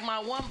 Like my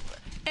one,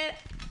 and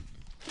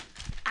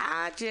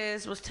I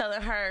just was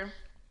telling her,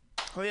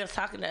 we were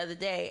talking the other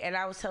day, and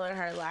I was telling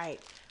her,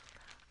 like,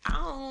 I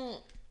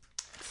don't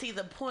see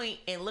the point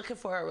in looking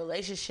for a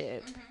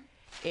relationship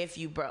if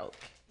you broke.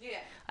 Yeah.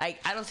 Like,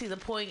 I don't see the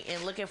point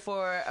in looking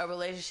for a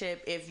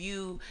relationship if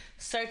you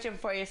searching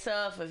for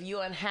yourself, if you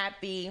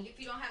unhappy. If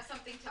you don't have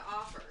something to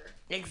offer.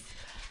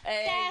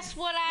 That's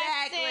what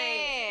I said.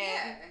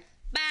 Yeah.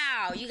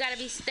 Bow. You gotta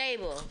be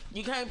stable.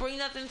 You can't bring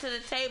nothing to the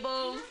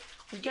table.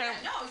 You Yeah,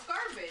 can't. no, it's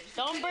garbage.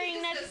 Don't You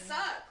bring just that-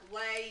 to suck.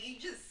 Like, you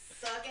just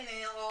sucking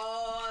it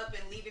all up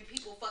and leaving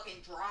people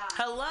fucking dry.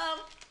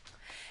 Hello?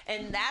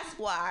 And that's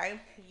why.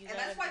 And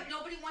that's why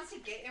nobody wants to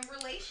get in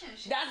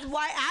relationships. That's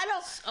why I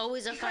don't.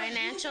 Always a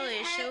financial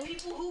you issue. Have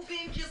people who've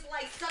been just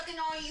like sucking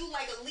on you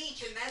like a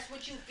leech, and that's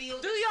what you feel.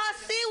 Do y'all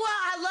see why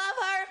I love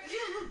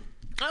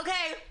her?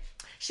 Okay,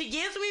 she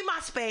gives me my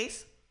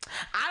space.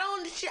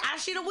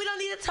 We don't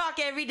need to talk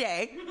every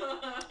day.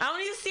 I don't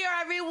need to see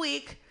her every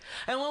week.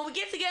 And when we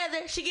get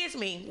together, she gets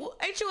me.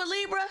 Ain't you a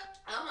Libra?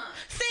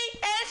 See,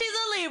 and she's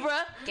a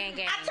Libra. Gang,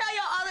 gang. I tell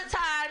y'all all the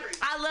time,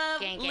 I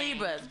love Gang, gang.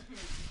 Libras.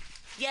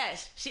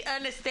 Yes, she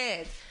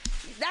understands.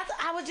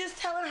 I was just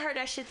telling her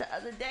that shit the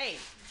other day.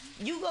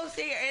 You go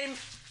see her, and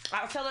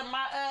I was telling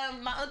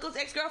my uncle's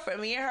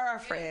ex-girlfriend, me and her are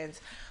friends.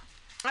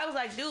 I was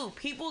like, dude,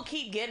 people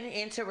keep getting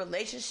into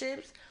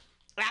relationships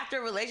after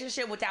a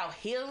relationship without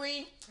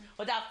healing,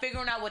 without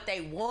figuring out what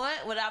they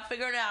want, without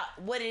figuring out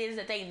what it is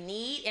that they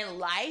need in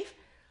life.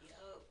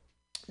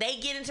 They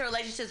get into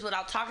relationships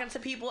without talking to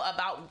people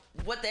about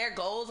what their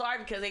goals are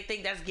because they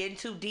think that's getting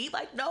too deep.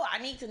 Like, no, I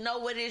need to know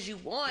what it is you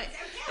want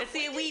and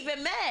see if we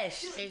even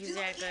mesh.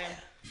 Exactly.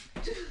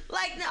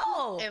 Like,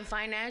 no. And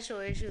financial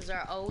issues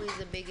are always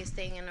the biggest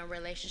thing in a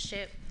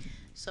relationship.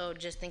 So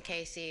just in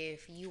case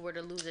if you were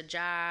to lose a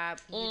job,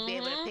 you'd be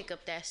able to pick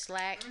up that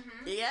slack.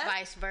 Yeah.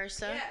 Vice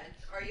versa.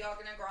 Yeah. Are y'all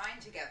gonna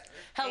grind together?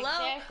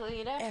 Hello.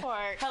 Exactly, that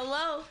part.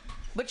 Hello.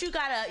 But you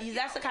gotta.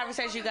 That's the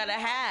conversation you gotta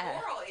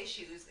have. Moral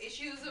issues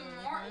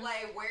of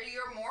like where do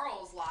your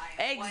morals lie?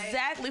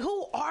 Exactly.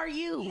 Who are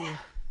you? Yeah.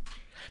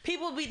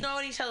 People be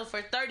knowing each other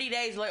for 30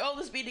 days, like, oh,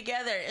 let's be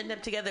together, end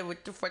up together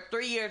for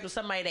 3 years with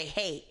somebody they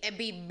hate. And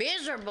be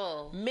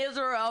miserable.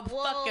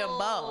 Miserable fucking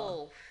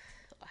ball.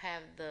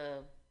 Have the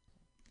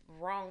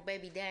wrong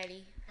baby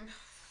daddy.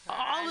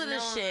 All of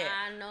this shit.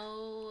 I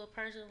know a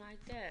person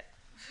like that.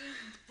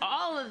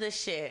 all of this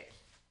shit.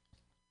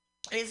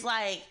 It's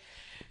like,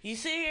 you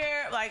sit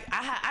here, like,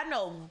 I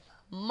know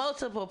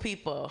multiple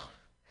people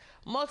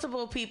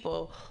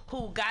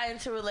who got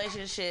into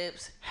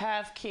relationships,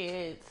 have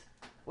kids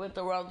with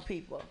the wrong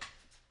people.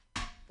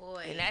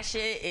 Boy. And that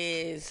shit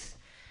is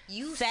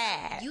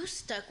sad. You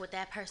stuck with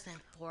that person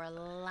for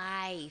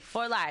life.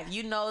 For life.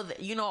 You know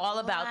all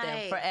about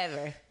them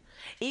forever.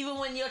 Even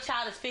when your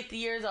child is 50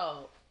 years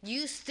old.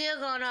 You still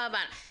gonna know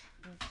about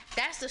it.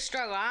 That's the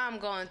struggle I'm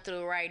going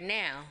through right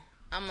now.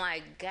 I'm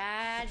like,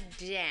 God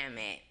damn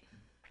it.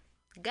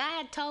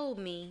 God told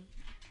me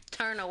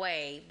turn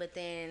away, but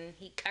then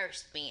he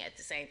cursed me at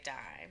the same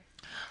time.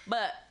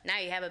 But now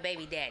you have a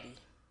baby daddy.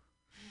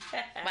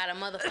 By the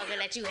motherfucker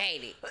that you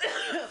hated.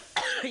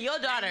 Your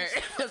daughter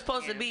was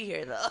supposed to be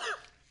here though.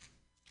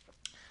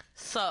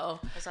 So,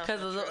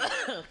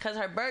 because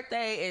her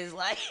birthday is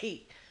like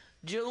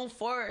June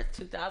 4th,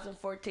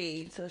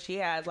 2014. So she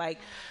has like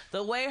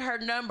the way her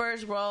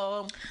numbers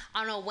roll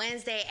on a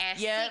Wednesday at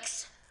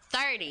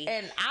 6:30.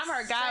 And I'm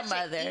her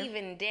godmother. Such an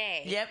even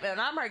day. Yep,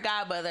 and I'm her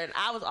godmother, and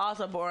I was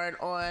also born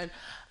on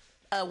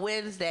a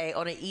Wednesday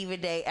on an even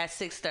day at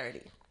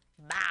 6:30.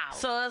 Wow.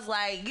 So it's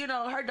like,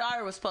 her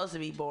daughter was supposed to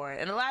be born.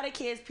 And a lot of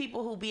kids,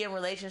 people who be in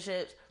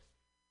relationships,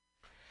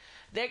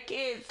 their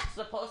kids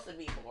supposed to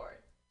be born.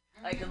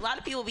 Like, a lot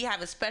of people be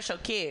having special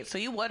kids. So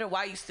you wonder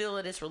why you still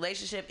in this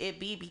relationship. It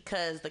be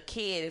because the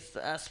kid is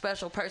a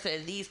special person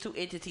and these two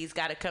entities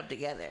got to come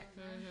together.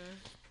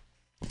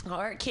 Mm-hmm.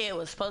 Her kid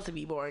was supposed to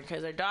be born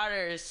because her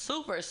daughter is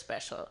super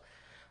special.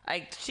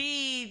 Like,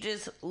 she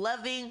just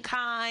loving,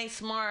 kind,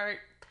 smart,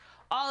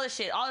 all the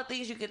shit. All the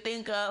things you could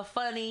think of,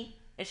 funny.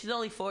 And she's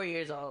only 4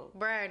 years old.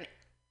 Bruh,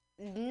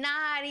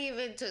 not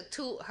even to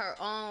toot her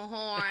own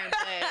horn,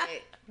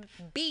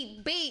 but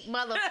beep,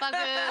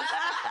 motherfuckers.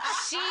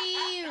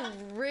 She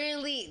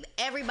really,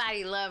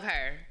 everybody love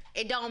her.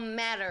 It don't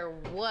matter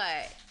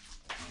what.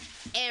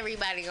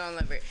 Everybody gonna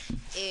love her.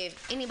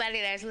 If anybody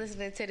that's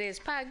listening to this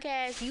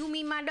podcast, you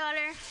meet my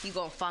daughter, you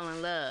gonna fall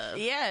in love.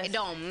 Yes. It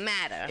don't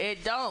matter.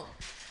 It don't.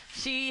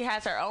 She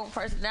has her own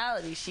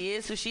personality. She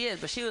is who she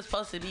is, but she was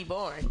supposed to be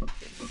born.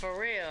 For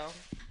real.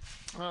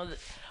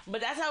 But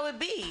that's how it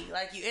be.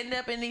 Like, you end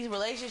up in these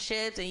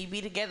relationships and you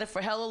be together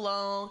for hella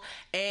long,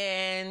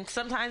 and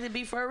sometimes it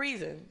be for a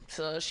reason.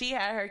 So she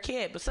had her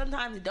kid, but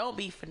sometimes it don't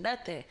be for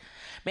nothing.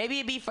 Maybe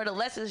it be for the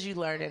lessons you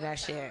learn in that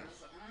shit.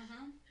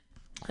 Mm-hmm.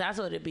 That's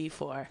what it be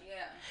for.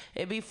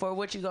 Yeah. It be for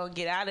what you gonna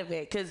get out of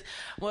it. Because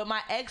with my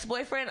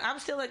ex-boyfriend, I'm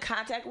still in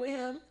contact with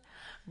him,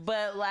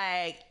 but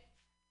like,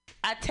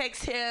 I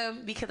text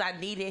him because I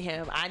needed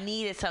him. I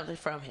needed something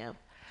from him.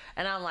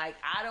 And I'm like,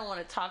 I don't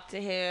want to talk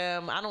to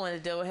him. I don't want to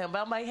deal with him.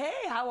 But I'm like,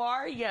 hey, how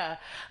are ya?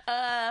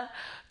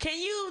 Can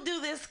you do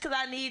this? Because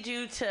I need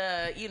you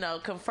to,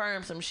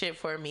 confirm some shit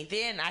for me.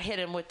 Then I hit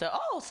him with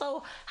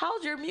so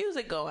how's your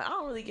music going? I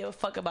don't really give a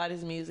fuck about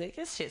his music.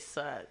 His shit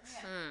sucks.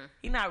 Yeah.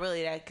 He's not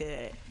really that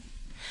good.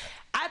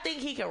 I think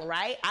he can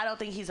write. I don't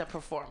think he's a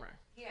performer.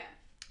 Yeah.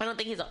 I don't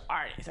think he's an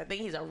artist. I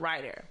think he's a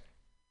writer.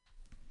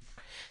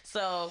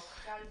 So.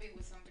 Gotta be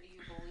with somebody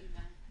you believe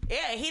in.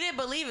 Yeah, he didn't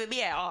believe in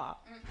me at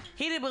all. Mm-mm.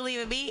 He didn't believe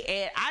in me,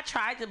 and I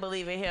tried to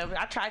believe in him.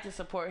 I tried to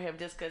support him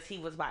just because he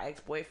was my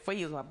ex-boyfriend.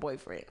 He was my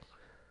boyfriend.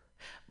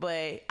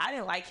 But I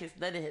didn't like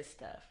none of his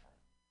stuff.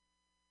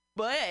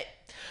 But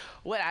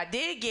what I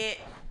did get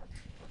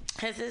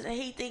is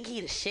he think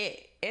he the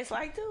shit. It's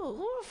like, dude,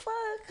 who the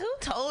fuck? Who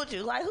told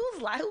you? Like,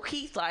 who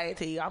keeps lying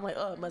to you? I'm like,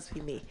 oh, it must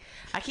be me.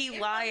 I keep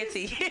lying to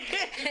you.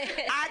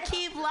 I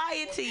keep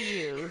lying to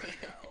you.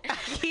 I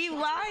keep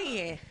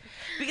lying.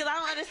 Because I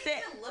don't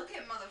understand. I can't look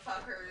at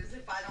motherfuckers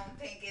if I don't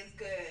think it's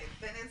good.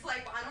 Then it's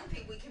like, I don't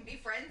think we can be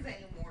friends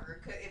anymore.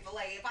 If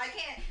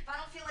I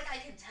don't feel like I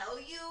can tell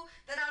you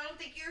that I don't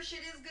think your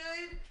shit is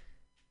good,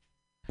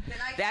 then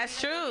I can't.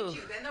 That's true. Look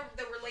at you. Then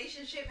the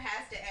relationship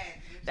has to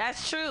end.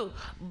 That's true.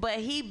 But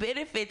he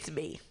benefits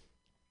me.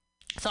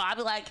 So I'll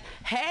be like,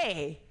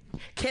 hey,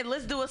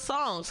 let's do a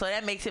song. So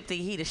that makes him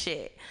think he the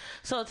shit.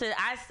 So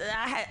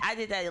I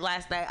did that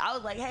last night. I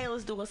was like, hey,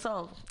 let's do a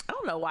song. I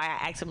don't know why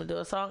I asked him to do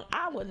a song.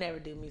 I would never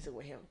do music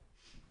with him.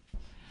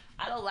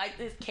 I don't like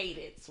this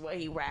cadence where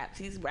he raps.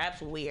 He raps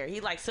weird.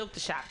 He like Silk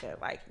the Shocker.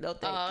 Like, no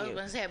thank you. I was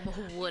gonna say, but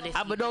what if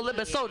I'm a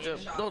no-limit soldier.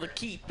 Go to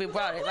keep it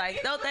running.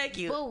 Like, no thank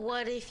you. But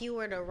what if you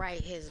were to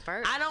write his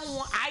verse?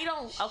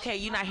 Okay,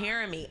 you're not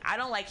hearing me. I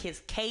don't like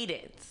his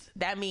cadence.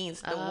 That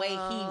means the way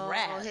he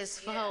raps. His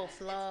flow.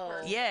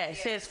 Yes,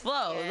 his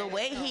flow. The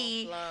way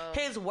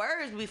his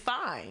words be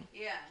fine.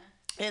 Yeah.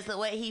 It's the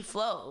way he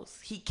flows.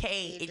 He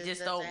can't. It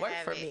just don't work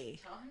for me.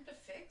 Tell him to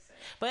fix it.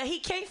 But he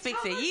can't fix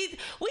it.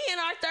 We in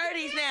our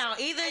 30s now.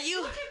 Either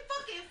you can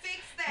fucking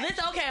fix that.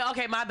 Listen,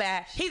 okay, my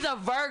bad. He's a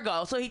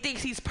Virgo, so he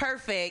thinks he's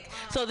perfect.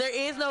 So there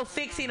is no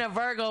fixing a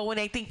Virgo when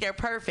they think they're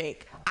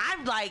perfect.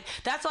 I'm like,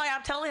 that's why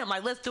I'm telling him,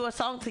 like, let's do a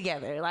song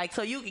together. Like,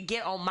 so you can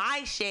get on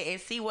my shit and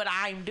see what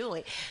I'm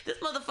doing. This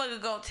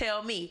motherfucker gonna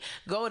tell me,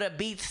 go to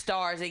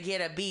BeatStars and get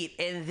a beat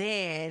and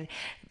then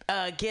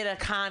get a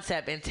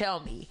concept and tell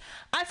me.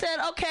 I said,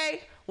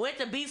 okay. Went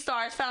to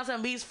BeatStars, found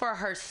some beats for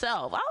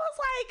herself. I was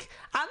like,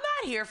 I'm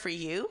not here for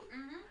you.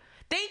 Mm-hmm.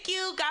 Thank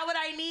you. Got what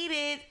I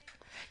needed.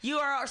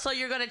 You're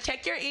going to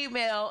check your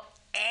email,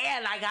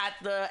 and I got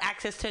the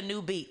access to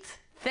new beats.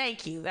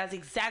 Thank you. That's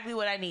exactly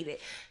what I needed.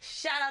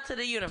 Shout out to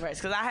the universe,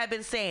 because I have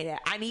been saying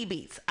that. I need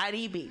beats. I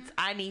need beats.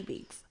 I need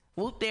beats.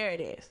 Whoop, there it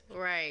is.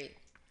 Right.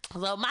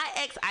 So my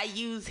ex, I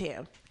use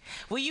him.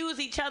 We use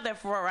each other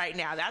for right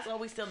now. That's why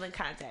we still in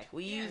contact.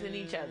 We using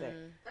each other.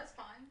 That's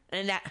fine.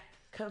 And that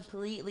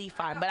completely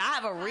fine. But I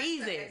have a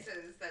reason.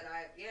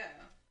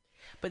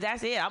 But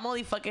that's it. I'm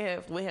only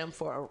fucking with him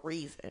for a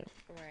reason.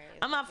 Right.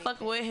 I'm not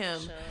fucking with him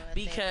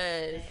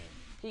because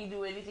he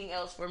do anything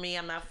else for me.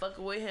 I'm not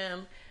fucking with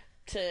him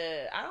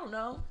to, I don't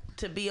know,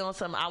 to be on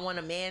some I want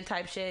a man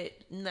type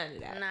shit. None of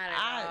that. Not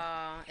at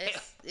all.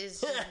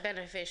 It's just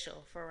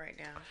beneficial for right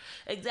now.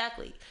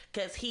 Exactly.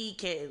 Because he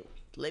can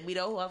let me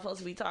know who I'm supposed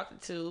to be talking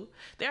to.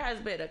 There has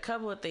been a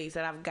couple of things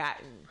that I've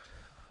gotten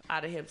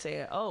out of him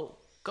saying, oh,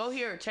 go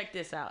here and check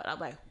this out. I'm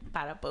like,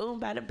 bada boom,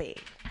 bada bing.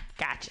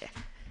 Gotcha.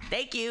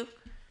 Thank you.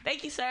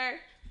 Thank you, sir.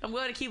 I'm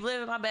going to keep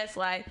living my best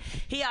life.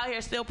 He out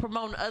here still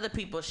promoting other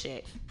people's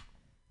shit.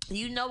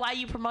 You know why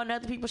you promoting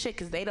other people's shit?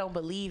 Because they don't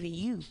believe in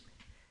you.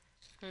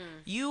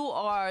 You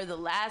are the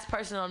last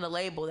person on the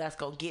label that's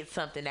going to get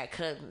something that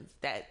comes,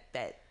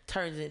 that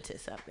turns into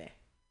something.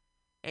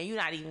 And you're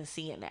not even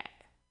seeing that.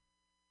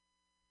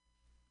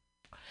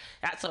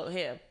 I told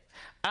him,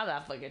 I'm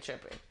not fucking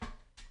tripping.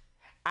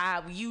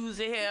 I'm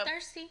using him. You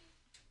thirsty?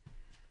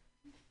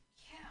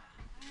 Yeah,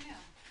 I am.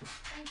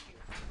 Thank you.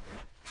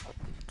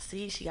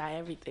 See, she got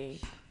everything.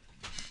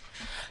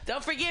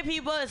 Don't forget,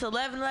 people, it's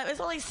 11:11. It's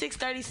only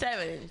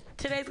 6:37.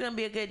 Today's going to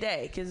be a good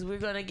day because we're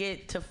going to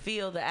get to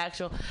feel the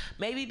actual,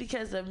 maybe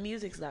because the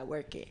music's not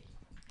working.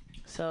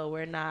 So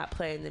we're not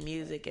playing the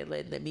music and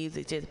letting the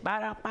music just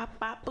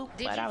boop.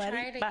 Did you try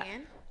it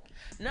again?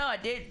 No, I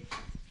didn't.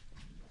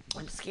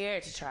 I'm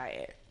scared to try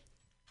it.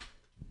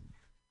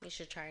 You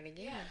should try it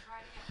again.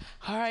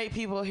 All right,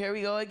 people, here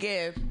we go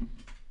again.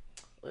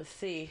 Let's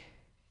see.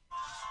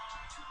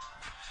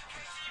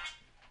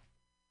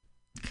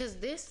 Because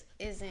this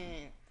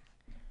isn't...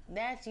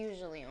 That's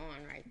usually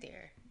on right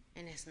there.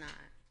 And it's not.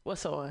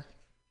 What's on?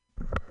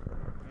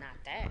 Not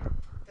that.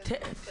 What's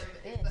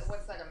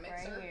that, a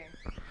mixer? Right here.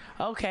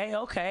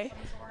 Okay.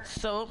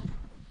 So,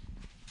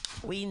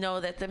 we know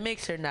that the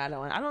mixer not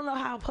on. I don't know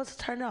how I'm supposed to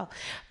turn it off.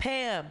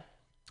 Pam.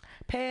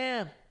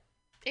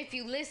 If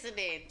you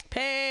listening,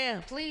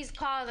 Pam. please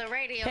call the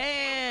radio.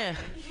 Pam.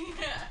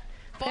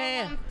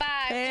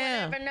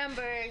 415, whatever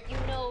number you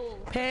know.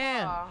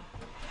 Pam.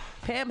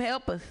 Pam,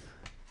 help us.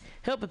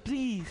 Help us,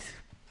 please.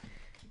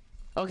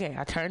 Okay,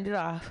 I turned it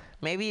off.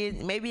 Maybe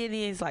it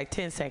needs like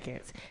 10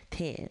 seconds.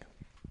 10,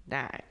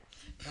 9,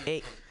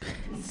 8,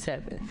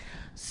 7,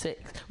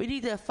 6. We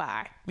need the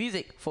 5.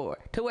 Music 4.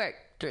 To work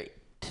 3,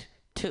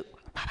 2,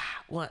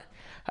 1.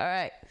 All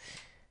right.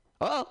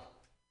 Oh.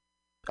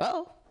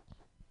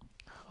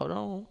 Hold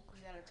on.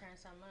 You gotta turn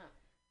something up.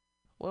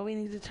 What we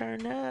need to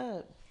turn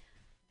up?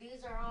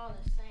 These are all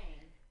the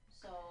same,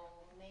 so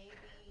maybe.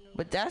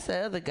 But that's the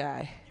other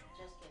guy.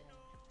 Just kidding.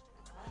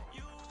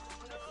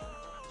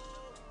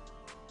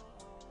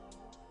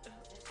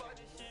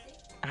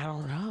 I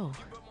don't know.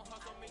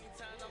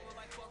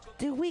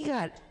 Dude, we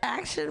got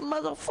action,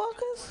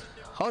 motherfuckers.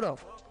 Hold on.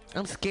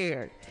 I'm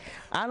scared.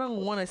 I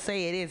don't want to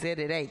say it is and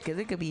it ain't, because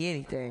it could be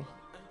anything.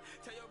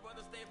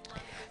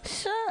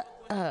 Shut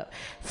up.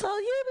 So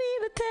you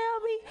mean to tell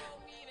me?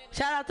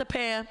 Shout out to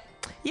Pam.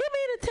 You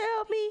mean to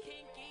tell me?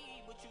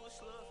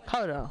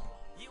 Hold on.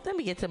 Let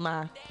me get to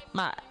my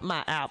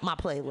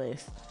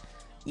playlist.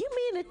 You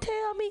mean to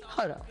tell me?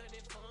 Hold on.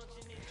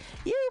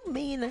 You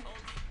mean to...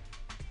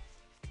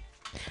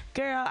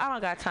 Girl, I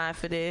don't got time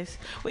for this.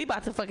 We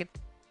about to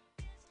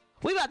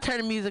turn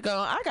the music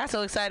on. I got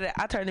so excited.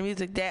 I turned the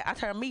music down. I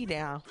turned me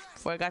down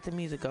before I got the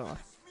music on.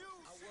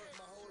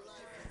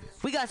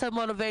 We got some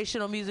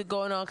motivational music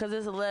going on because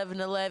it's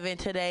 11:11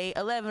 today.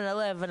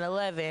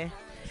 11:11.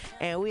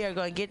 And we are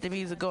going to get the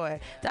music going.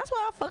 That's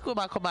why I fuck with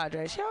my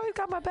comadre. She always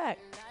got my back.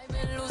 I've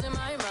been losing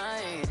my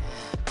mind.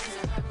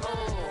 Oh,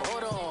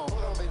 hold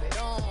on, baby.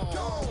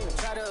 Don't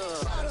try to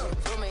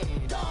slow me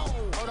down.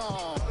 Hold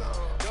on.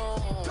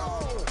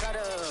 Don't try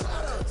to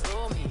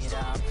slow me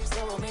down.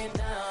 Slow me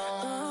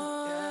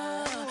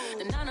down.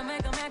 And now to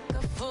make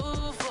a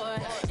fool for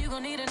it. You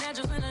gon' need a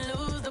natural when I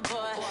lose the boy.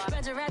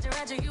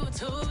 Ratchet, you a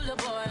tool, the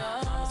boy.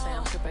 Say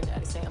I'm tripping,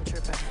 daddy, say I'm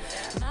tripping.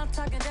 Not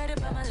talking dirty,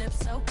 but my lips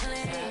so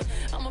clean.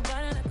 I'm a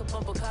body like a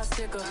bumper car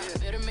sticker.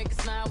 Better make it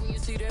smile when you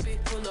see that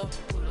bitch pull up.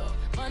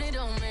 Money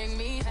don't make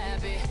me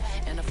happy,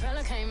 and a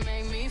fella can't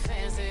make me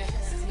fancy.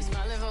 We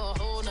smiling for a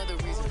whole nother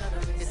reason.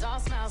 It's all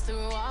smiles through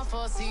all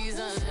 4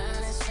 seasons.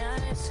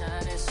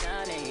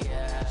 Shining,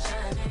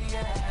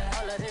 yeah.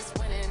 All of this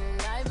winning,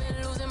 I've been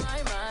losing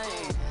my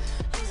mind.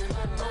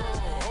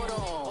 Hold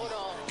on,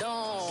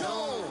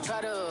 don't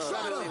try to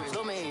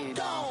slow me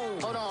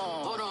down. Hold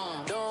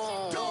on,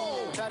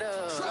 don't try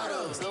to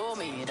slow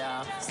me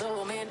down.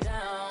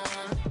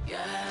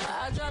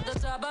 Yeah, I dropped the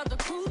top.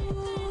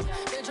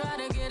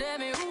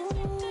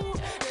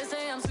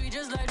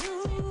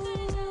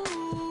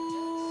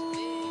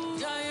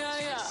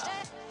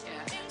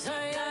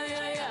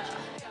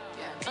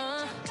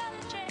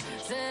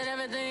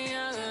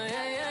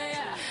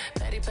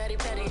 petty,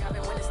 I've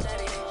been winning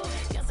steady.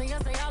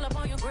 Yes, they all up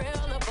on your grill,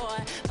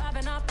 boy.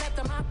 Popping off at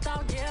the mouth,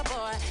 thought, yeah,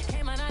 boy.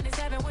 Came out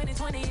 97, winning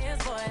 20 years,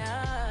 boy.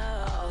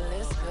 Oh, all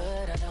is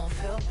good, I don't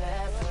feel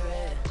bad for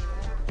it.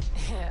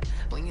 Yeah,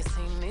 when you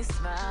see me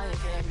smile, you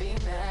can't be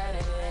mad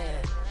at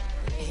it.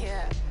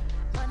 Yeah,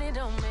 money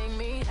don't make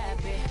me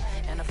happy,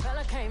 and a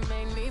fella can't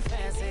make me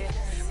fancy.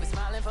 We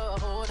smiling for a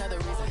whole nother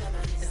reason.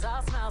 It's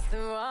all smiles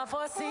through all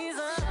 4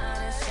 seasons.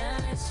 Shining,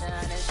 shining,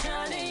 shining,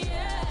 shining,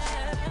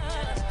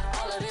 yeah.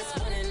 All of this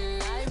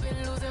winning, I've been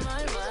losing my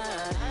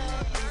mind.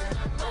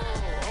 Oh,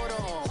 hold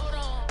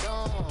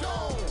on,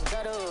 don't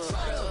try to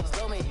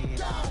slow me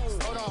down.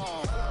 Hold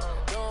on,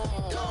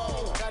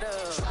 don't try to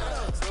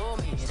slow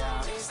me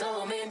down.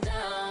 Slow me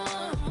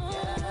down.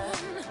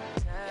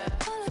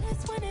 Yeah. All of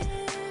this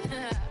winning.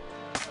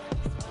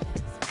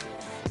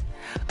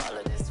 All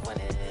of this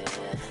winning.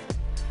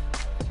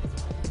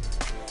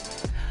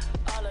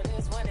 All of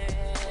this winning.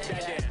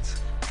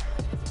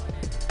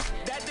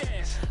 That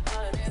dance.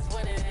 All of this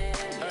winning.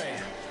 Hey,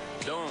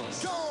 don't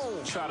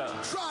try to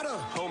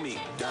hold me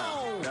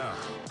down. Nah.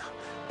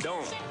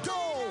 Don't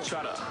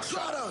try to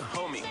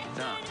hold me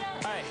down.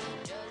 Hey.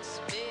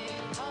 Just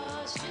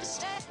because you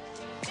say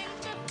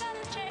things are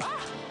gonna change.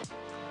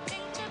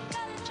 Things are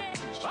gonna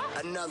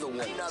change. Another one.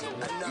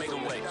 Make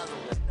 'em wait.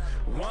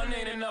 One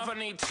ain't enough, I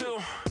need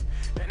 2.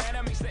 And then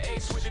I mix the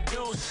ace with the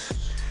deuce.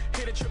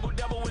 Hit a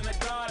triple-double in the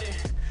garden.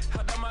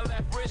 Held on my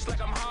left wrist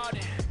like I'm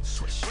Harden.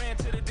 Ran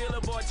to the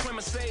dealer, boy, twin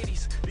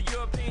Mercedes. The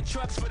European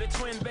trucks for the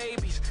twin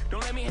babies.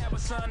 Don't let me have a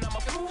son, I'm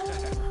a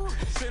fool.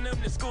 Send them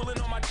to school and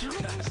on my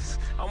juice.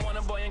 I want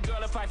a boy and girl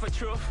to fight for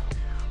truth.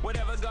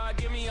 Whatever God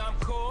give me, I'm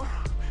cool.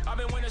 I've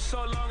been winning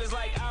so long, it's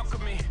like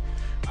alchemy.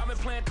 I've been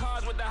playing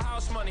cards with the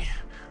house money.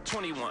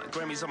 21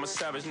 Grammys, I'm a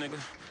savage nigga.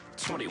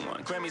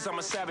 21 Grammys, I'm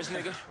a savage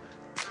nigga.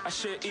 I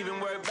should even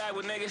work back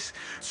with niggas.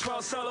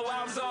 12 solo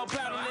albums, all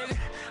platinum, nigga.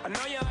 I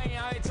know you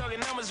ain't out here talking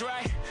numbers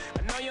right.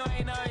 I know you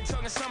ain't out here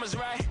talking summers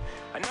right.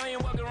 I know you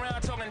ain't walking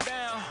around talking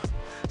down.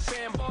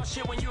 Saying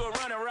bullshit when you were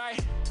running right.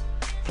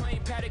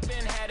 Plain Paddock,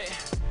 Ben had it.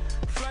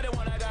 Flooded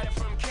when I got it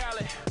from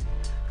Cali.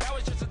 That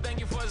was just a thank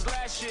you for his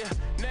last year.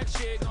 Next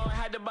year, gonna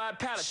have to buy a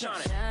pallet.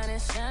 Shining, shining,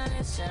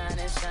 shining,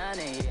 shining,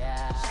 shining,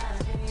 yeah.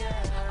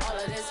 All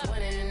of this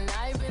winning,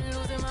 I've been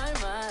losing my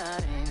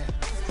mind.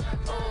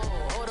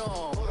 Oh, hold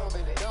on,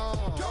 baby,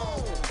 don't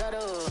try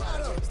to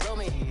slow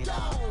me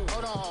down.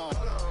 Hold on,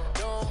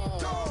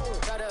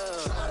 don't try to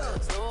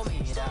slow me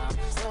down,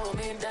 slow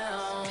me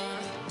down.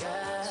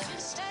 Yeah.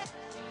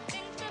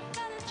 Things are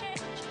gonna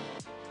change.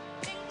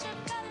 Things are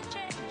gonna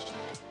change.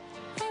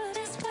 All of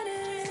this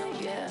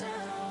winning, yeah.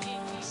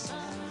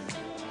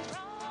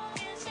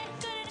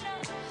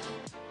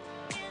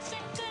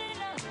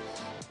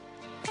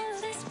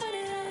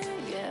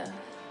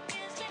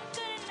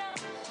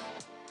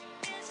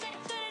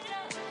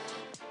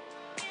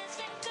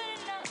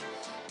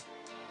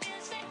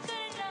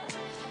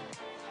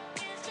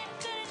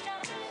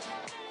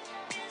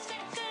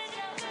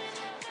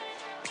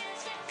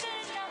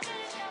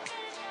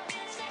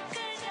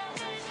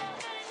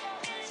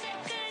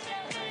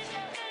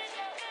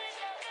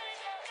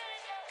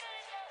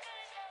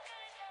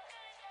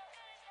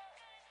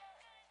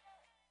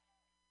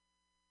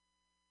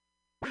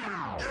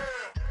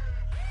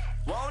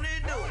 Won't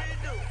it do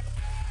it?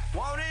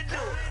 Won't it do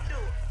it?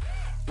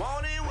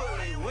 Won't it, will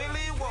it,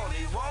 won't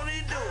it? Won't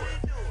it do it?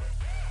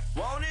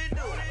 Won't it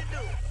do it?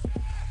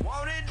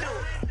 Won't it do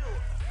it?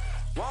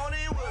 Won't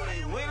it, will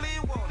it,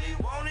 won't it?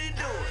 Won't it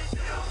do it?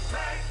 Won't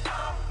it,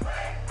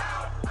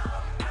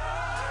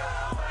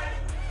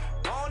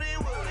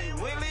 will it,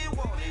 won't it? Won't it do it? Won't it, will it,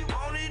 won't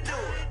it do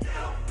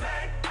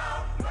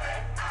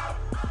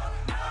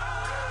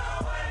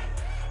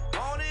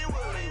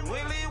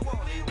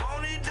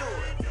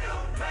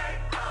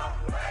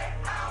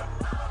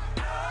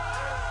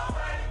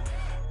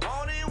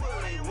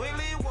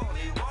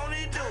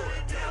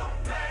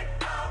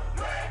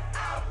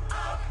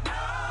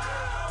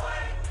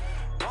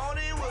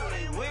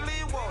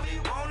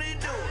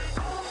it?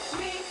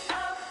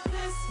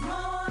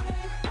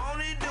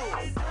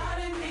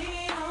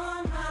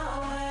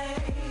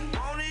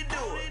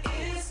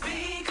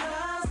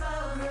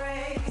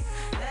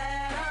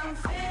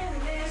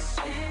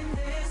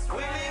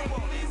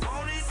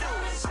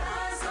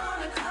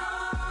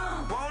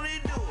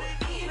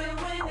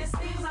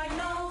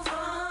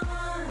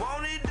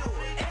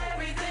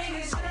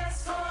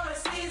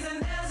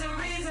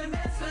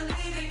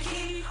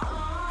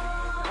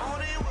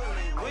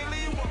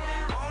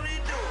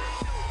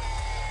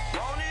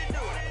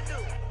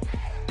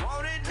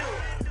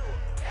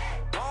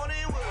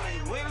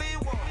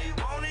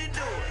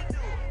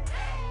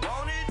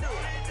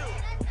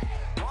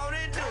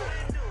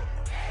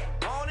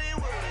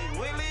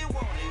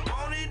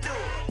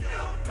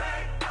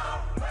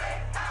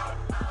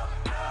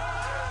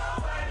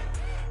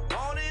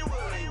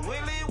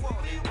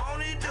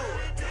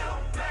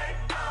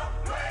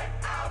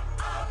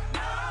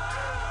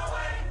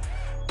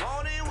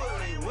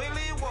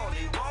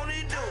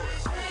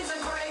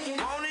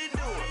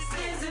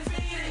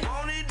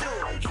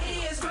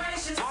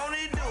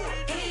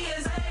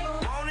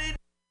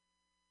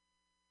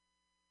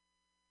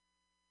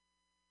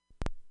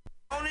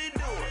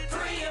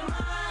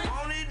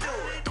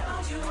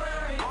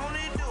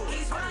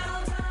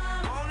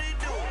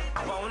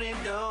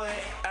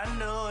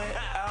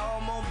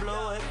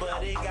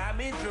 he got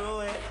me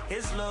through it.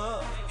 His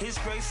love, his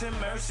grace and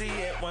mercy.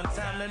 At one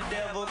time the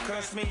devil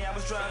cursed me, I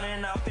was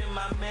drowning off in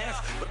my mess.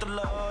 But the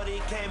Lord,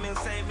 he came and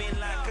saved me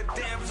like a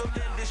damsel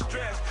in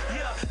distress.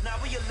 Yeah, now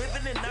we are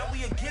living and now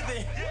we are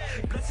giving.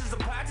 Blessings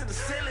applied to the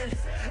ceiling.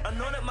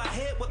 Anointed my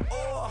head with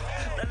oil.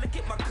 Now look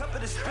at my cup,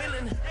 it is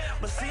spilling.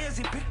 My sins,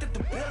 he picked up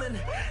the billing.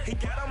 He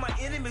got all my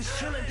enemies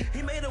chilling.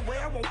 He made a way,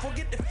 I won't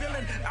forget the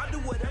feeling. I'll do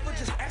whatever,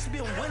 just ask me,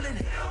 I'm willing.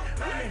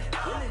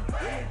 Willing.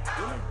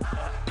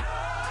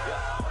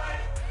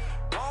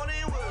 Won't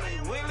he, will he,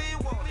 won't he do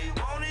it? Won't he,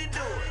 will he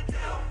do it?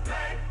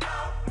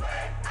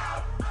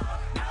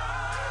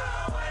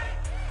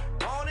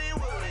 Won't he,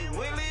 won't he do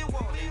it?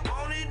 Won't he,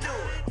 won't he do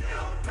it?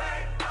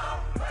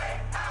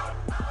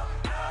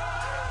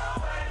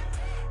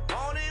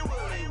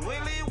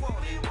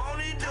 Won't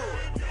he do it? Won't he do it?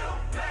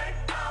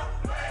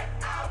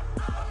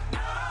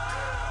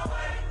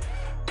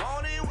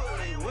 Won't he,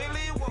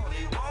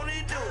 won't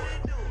he do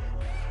it?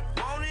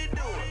 Won't he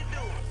do it?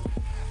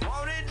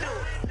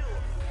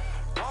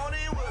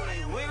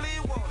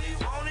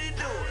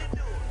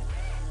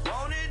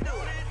 Won't he do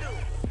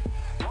it?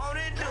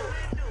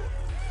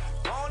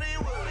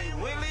 Won't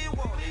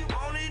he,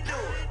 won't he do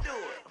it?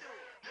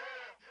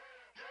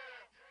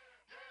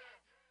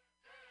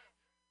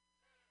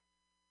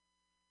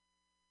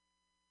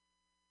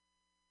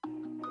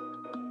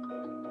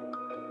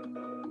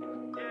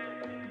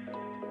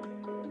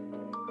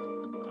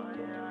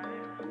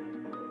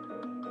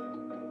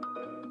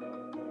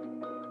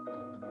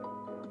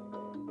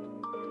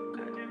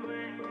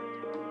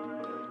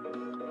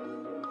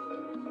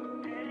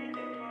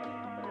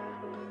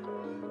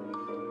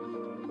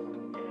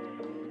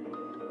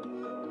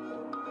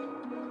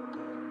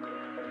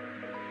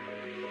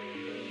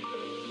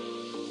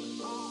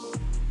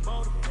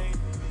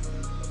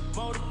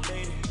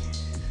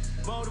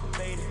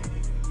 Motivated.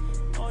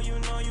 Oh, you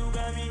know you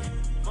got me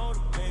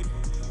motivated.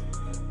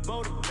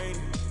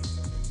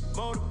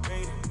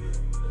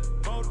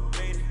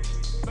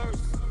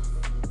 First,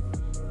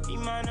 be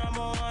my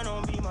number one,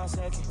 don't be my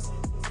second.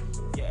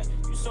 Yeah,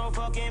 you so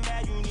fucking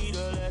bad, you need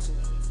a lesson.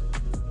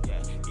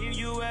 Yeah, give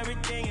you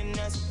everything and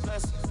that's a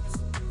blessing.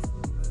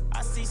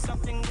 I see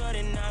something good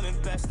and I'm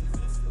invested.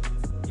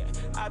 Yeah,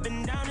 I've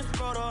been down this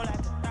road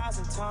like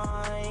 1,000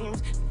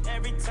 times.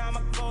 Every time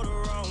I go the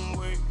wrong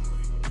way.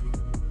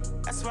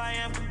 That's why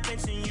I'm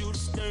convincing you to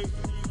stay.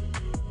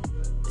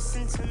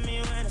 Listen to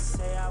me when I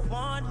say I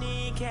want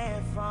it,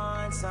 can't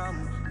find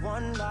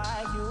someone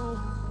like you.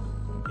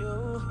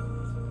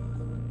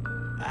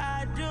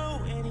 I'd do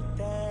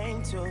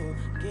anything to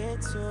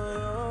get to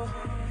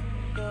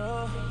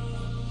you.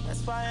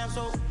 That's why I'm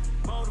so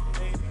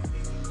motivated.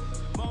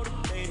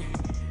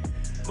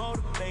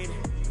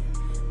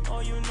 Oh,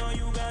 you know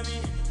you got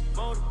me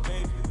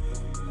motivated.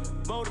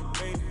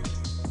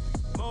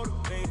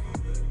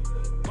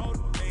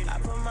 I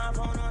put my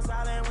phone on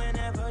silent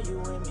whenever you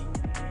with me.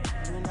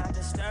 Do not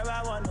disturb,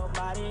 I want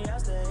nobody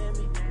else to hit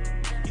me.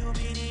 You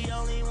be the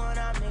only one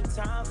I make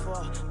time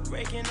for.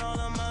 Breaking all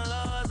of my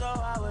laws,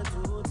 oh, I would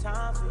do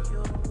time for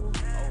you.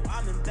 Oh,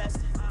 I'm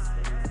invested.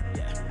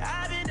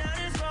 Yeah, I've been down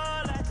this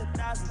road like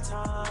 1,000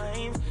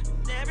 times.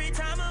 And every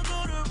time I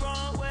go the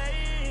wrong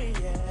way,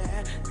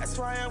 yeah. That's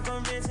why I'm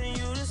convincing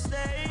you to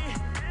stay.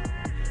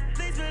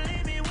 Please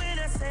believe me when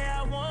I say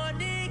I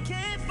want it,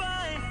 can't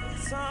find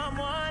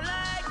someone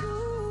like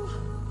you.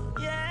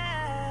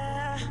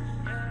 Yeah,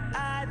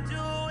 I'd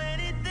do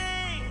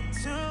anything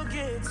to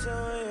get to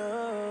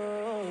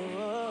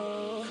you.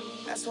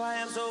 That's why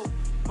I'm so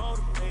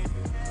motivated.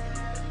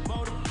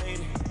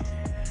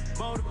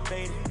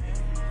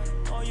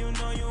 Oh, you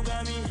know you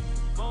got me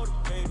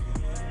motivated.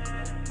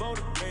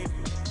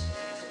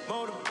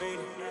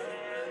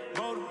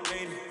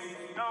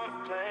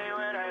 Don't play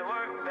when I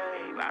work,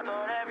 babe. I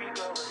thought every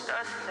girl was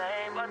the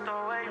same, but the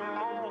way you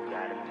move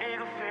got a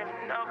nigga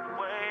feeling up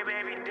way,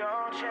 baby.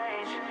 Don't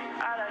change.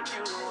 I like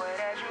you the way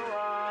that you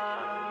are.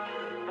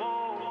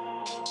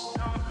 Whoa.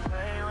 Don't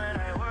play when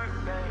I work,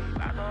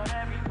 babe. I thought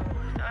every girl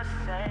was the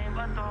same,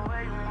 but the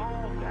way you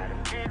move got a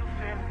nigga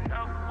feeling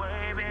up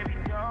way, baby.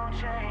 Don't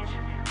change.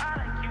 I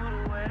like you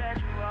the way that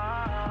you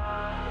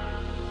are.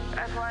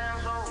 That's why I'm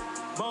so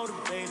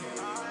motivated.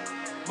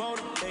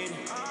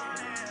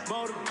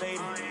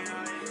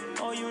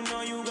 Oh, you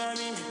know you got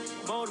me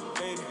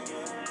motivated.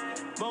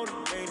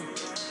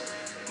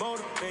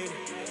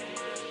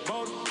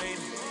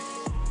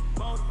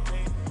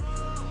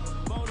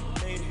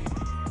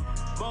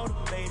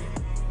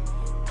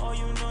 Oh,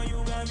 you know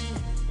you got me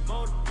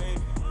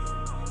motivated.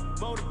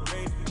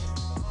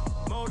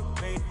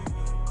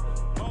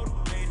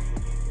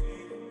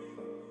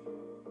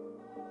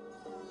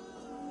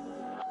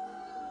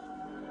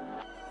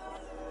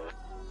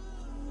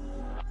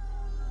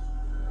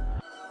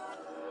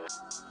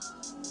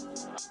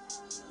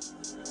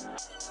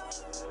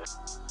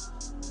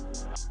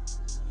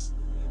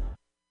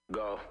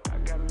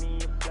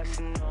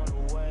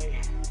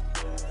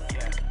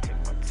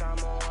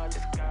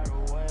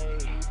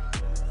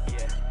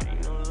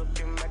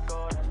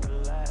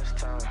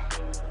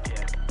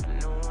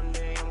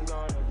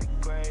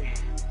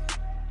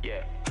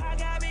 Yeah. I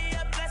got me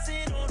a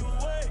blessing on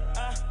the way.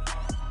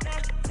 Now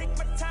take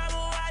my time,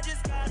 oh, I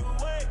just gotta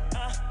wait.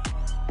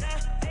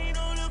 Now ain't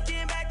no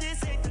looking back,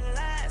 this ain't the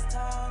last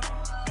time.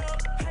 No,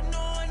 I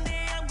know one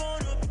day I'm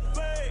gonna be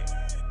great.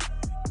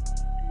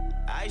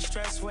 I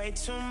stress way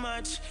too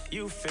much,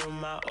 you feel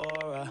my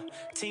aura.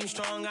 Team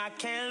strong, I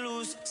can't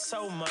lose,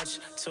 so much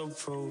to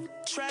prove.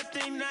 Trapped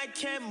in, I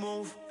can't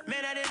move.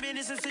 Man, I done been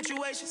in some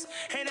situations.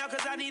 Hey now,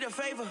 cause I need a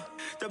favor.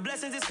 The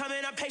blessings is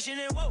coming, I'm patient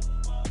and whoa.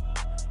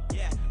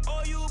 Yeah,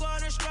 oh, you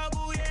gonna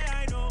struggle,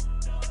 yeah, I know.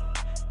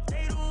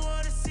 They don't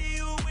wanna see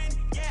you win,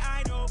 yeah,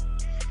 I know.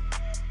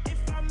 If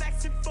I'm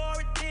asking for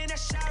it, then I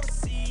shall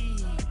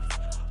receive.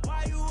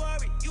 Why you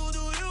worry? You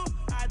do you,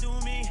 I do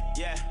me,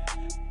 yeah.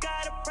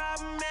 Got a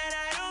problem, man,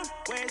 I don't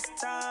waste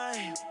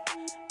time.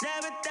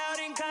 Never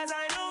doubting, cause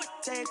I know it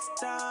takes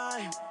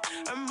time.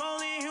 I'm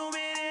only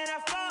human and I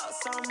fall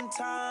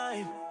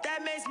sometime.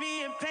 That makes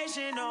me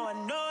impatient, oh, I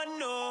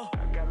know.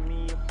 I got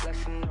me a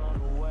blessing on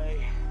the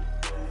way.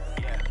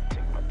 Yeah,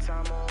 take my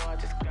time, oh, I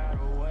just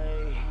gotta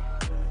wait.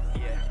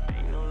 Yeah,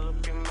 ain't no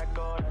looking back,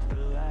 oh, that's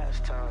the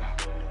last time.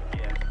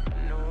 Yeah,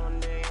 I know one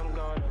day I'm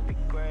gonna be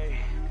great.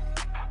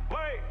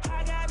 Wait,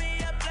 I got me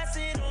a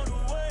blessing on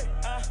the way.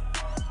 Now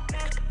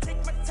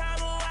take my time,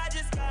 oh, I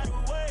just gotta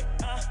wait.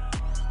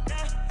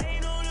 Now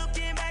ain't no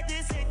looking back,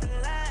 this ain't the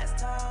last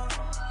time.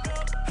 No,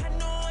 I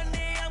know one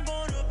day I'm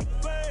gonna be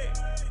great.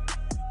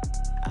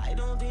 I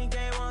don't think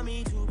they want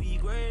me to be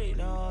great,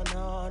 no.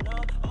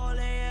 All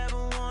they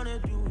ever wanna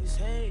do is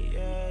hate,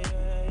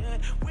 yeah.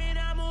 When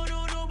I'm older,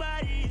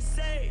 nobody is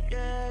safe,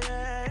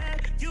 yeah.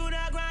 You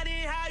not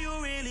grinding how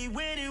you really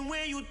winning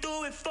when you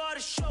do it for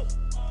the show.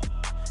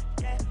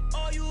 Yeah,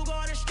 or you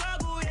gonna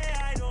struggle,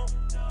 yeah, I know.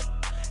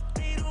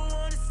 They don't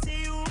wanna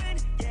see you win,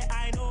 yeah,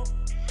 I know.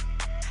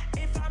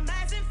 If I'm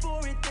asking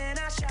for it, then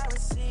I shall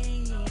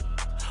receive.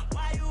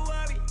 Why you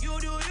worry? You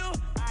do you,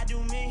 I do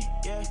me,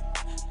 yeah.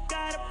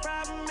 Got a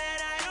problem, and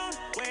I don't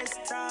waste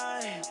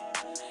time.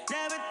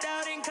 Never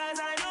doubting, cause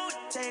I know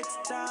it takes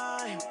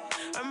time.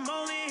 I'm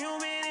only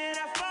human and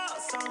I fall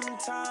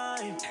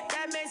sometime.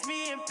 That makes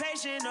me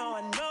impatient, oh,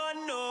 I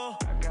know.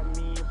 I got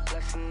me a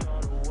blessing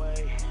on the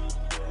way.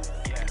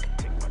 Yeah,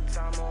 take my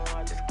time, oh,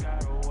 I just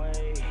gotta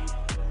wait.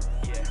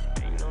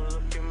 Yeah, ain't no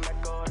looking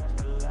back, oh,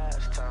 that's the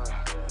last time.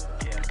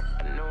 Yeah,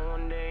 I know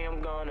one day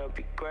I'm gonna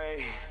be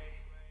great.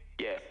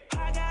 Yeah,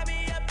 I got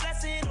me a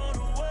blessing on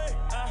the way.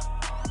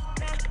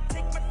 Now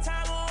take my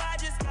time, oh, I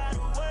just gotta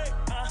wait.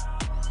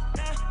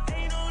 Now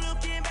ain't no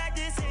looking back,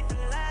 this ain't the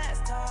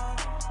last time.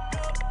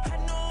 No, I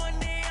know one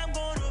day I'm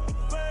gonna be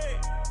great.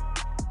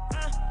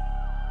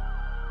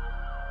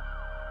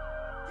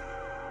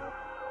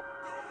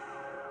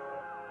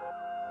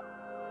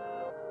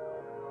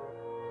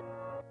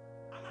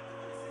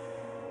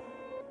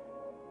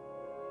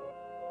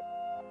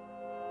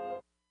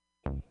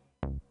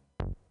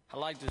 I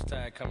like this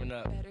tag coming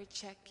up. Better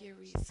check your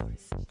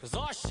resources. Cause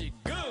our shit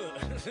good.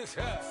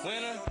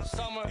 Winter,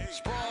 summer,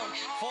 spring,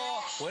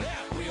 fall,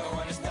 whatever. We gon'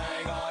 run this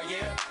thing all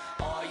year.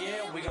 All year,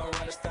 we gon'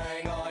 run this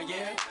thing all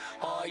year.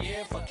 All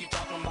year, fuck you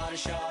talking about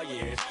it, all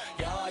year.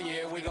 All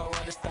year, we gon'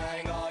 run this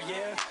thing all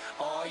year.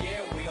 All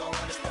year, we gon'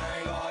 run this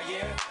thing all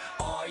year.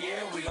 All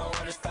year, we gon'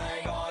 run this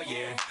thing all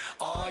year.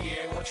 All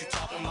year, what you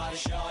talking about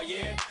it, all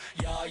year.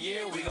 All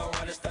year, we gon'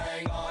 run this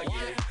thing all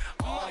year.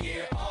 All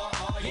year,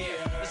 all year.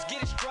 Let's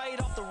get it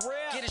straight off the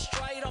rail. Get it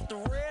straight off the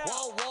rail.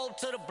 Whoa,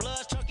 to the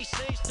blood, Chucky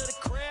C's to the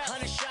crib.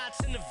 100 shots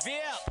in the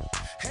VIP,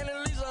 and at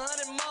least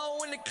 100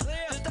 more in the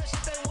clip. Just that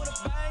shit they would've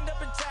banged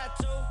up and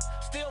tattoo.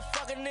 Still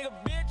fuck a nigga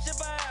bitch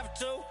if I have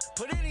to.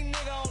 Put any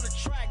nigga on the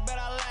track, bet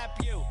I lap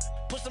you.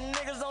 Put some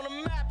niggas on the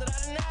map that I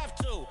didn't have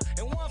to.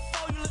 And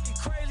 1-4, you looking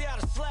crazy,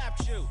 I'd have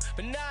slapped you.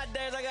 But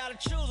nowadays I gotta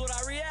choose what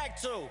I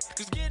react to.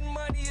 Cause getting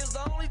money is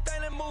the only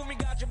thing that move me.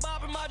 Got your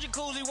bop in my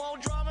jacuzzi,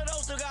 won't drama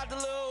though, still got the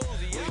little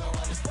Uzi. We gon'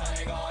 run this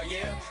thing all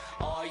year.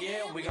 All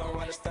year, we gon'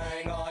 run this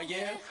thing all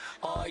year.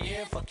 All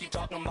year, fuck you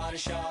talking about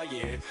it, all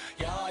year.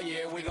 All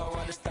year, we gon'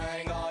 run this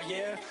thing all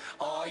year.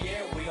 All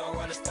year, we gon'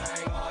 run this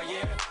thing all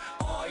year.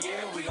 All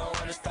year, we gon'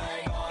 run this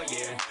thing all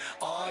year.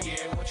 All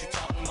year, what you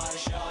talking about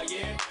it, all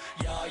year.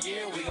 All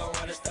year, we gon'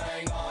 run this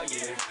thing all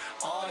year.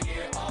 All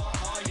year,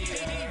 all year.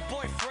 PD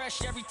boy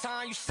fresh every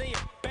time you see him.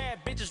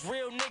 Bad bitches,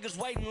 real niggas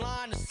wait in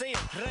line to see him.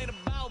 It ain't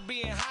about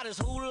being hot, it's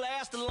who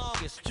lasts the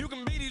longest. You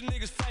can be these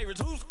niggas'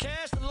 favorites, who's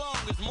cash the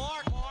longest,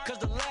 Mark? Cause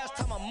the last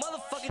time I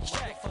motherfucking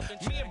checked,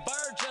 me and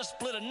Bird just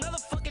split another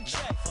fucking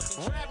check.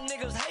 Rap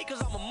niggas hate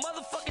cause I'm a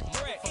motherfucking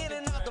threat. In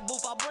and out the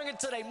booth, I bring it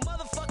to they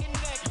motherfucking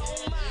neck.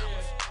 On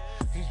miles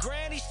and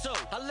granny so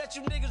I let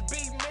you niggas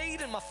beat me,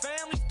 then my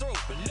family's through.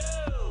 But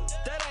no,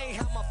 that ain't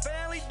how my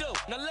family do.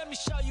 Now let me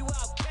show you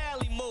how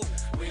Cali move.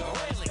 We gon'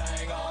 run this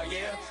thing all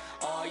year.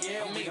 All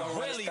year, we gon'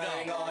 run this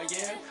thing all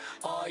year.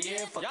 All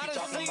year, fuck you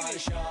talking about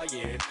it, all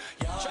year.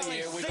 All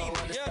year, we gon'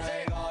 run this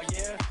thing all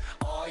year.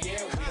 All year,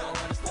 we gon'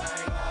 run this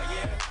thing all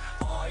year.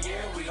 All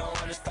year, we gon'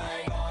 run this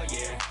thing all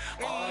year.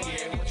 All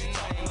year, what you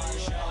talking about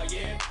it, all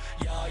year.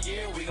 All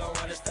year, we gon'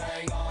 run this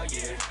thing all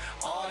year.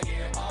 All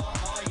year,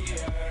 all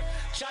year.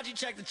 Chachi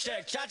check the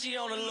check, Chachi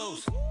on the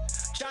loose.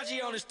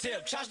 Chachi on his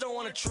tip, Chach don't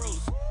want a truce.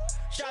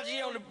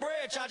 Chachi on the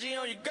bread, Chachi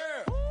on your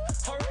girl.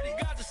 Already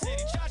got the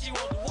city, Chachi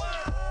want the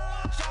world.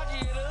 Chachi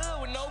in the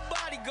hood with no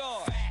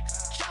bodyguard.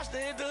 Chach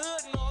hit the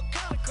hood in all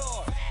kind of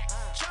cars.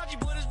 Chachi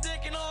put his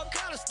dick in all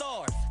kind of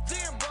stars.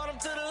 Then brought him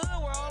to the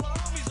hood where all the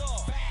homies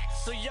are.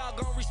 So y'all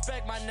gon'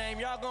 respect my name,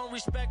 y'all gon'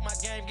 respect my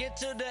game. Get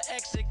to the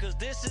exit, cause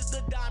this is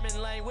the diamond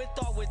lane. With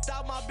or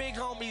without my big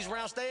homies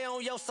round, stay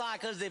on your side,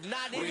 cause if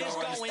not, it is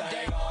going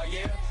down. All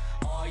year.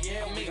 Oh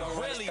yeah, we gon'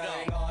 run this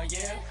thing all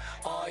year.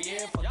 Oh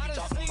yeah, fuck you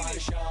talking about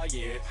it, y'all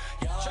year.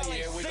 Y'all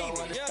year, we gon'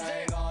 run this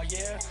thing all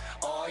year.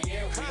 Oh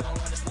yeah, we gon'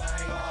 run this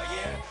thing all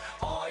year.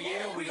 Oh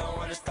yeah, we gon'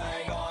 run this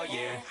thing all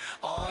year.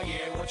 Oh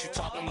yeah, what you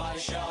talking about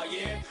it, y'all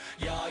year.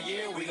 Y'all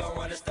year, we gon'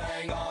 run this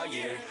thing all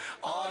year.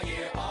 All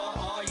year,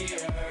 all year.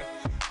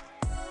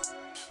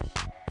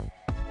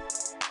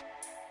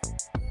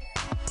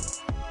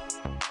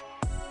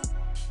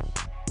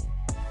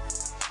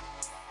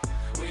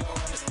 We gon'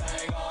 run this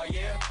thing all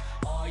year.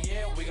 Oh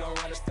yeah, we gon'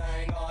 run this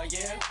thing all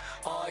year.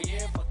 Oh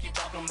yeah, fuck you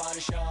talking about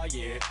it, y'all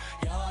year.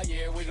 Y'all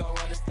year, we gon'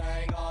 run this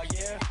thing all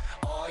year.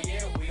 Oh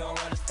yeah, we gon'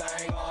 run this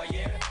thing all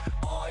year.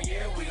 Oh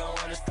yeah, we gon'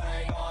 run this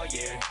thing all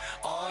year.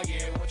 Oh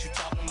yeah, what you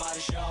talking about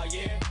it, y'all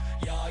year.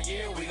 Y'all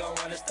year, we gon'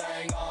 run this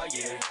thing all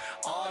year.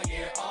 All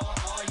year, all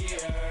year.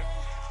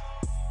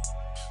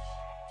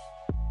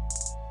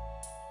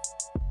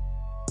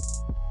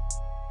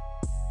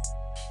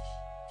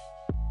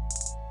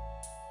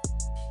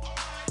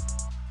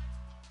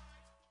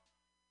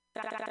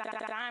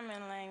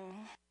 Diamond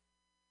Lane.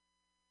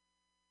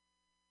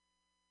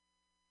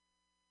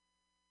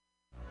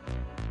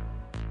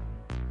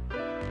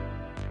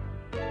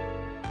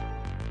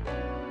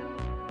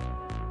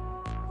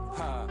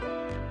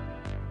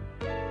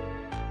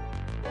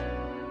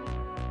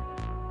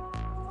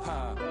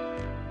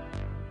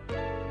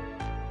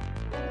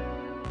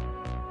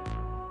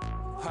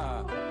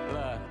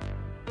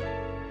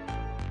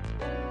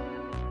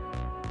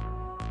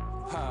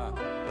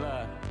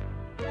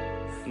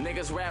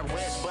 Niggas rap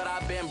rich, but I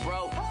been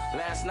broke.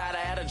 Last night I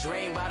had a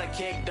dream about a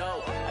kick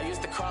dope. I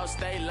used to cross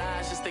state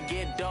lines just to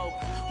get dope.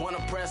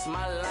 Wanna press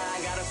my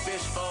line, got a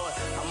fish for it.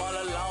 I'm all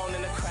alone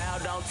in the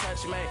crowd, don't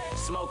touch me.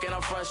 Smoking,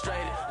 I'm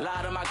frustrated.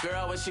 Lie to my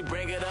girl when she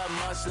bring it up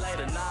months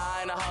later. Nah,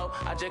 I ain't a hoe,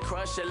 I just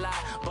crush a lot.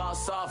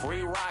 Boss off,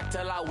 re-rock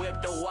till I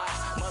whip the watch.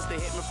 Musta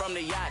hit me from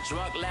the yacht,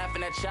 drunk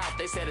laughing at chop.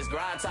 They said it's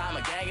grind time,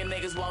 a gang of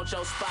niggas want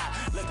your spot.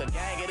 Look, a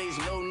gang of these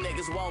new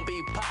niggas won't be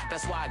popped.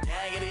 That's why a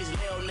gang of these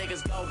little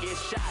niggas gon' get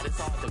shot. It's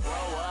hard to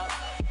grow up.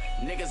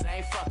 Niggas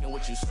ain't fucking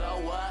with you, so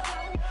what?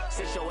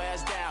 Sit your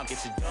ass down,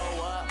 get your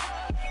dough up.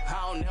 I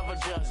don't never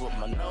judge with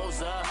my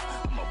nose up.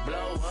 I'ma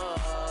blow up.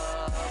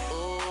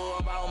 Ooh,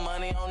 I'm about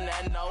money on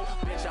that note.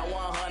 Bitch, I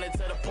 100 to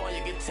the point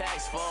you get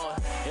taxed for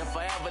it. If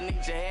I ever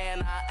need your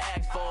hand, I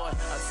ask for it.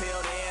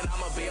 Until then,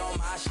 I'ma be on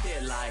my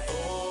shit like,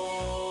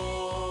 ooh,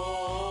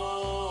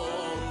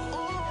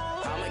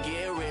 I'ma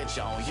get rich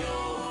on you.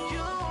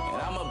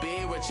 And I'ma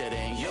be richer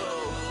than you.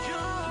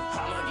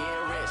 I'ma get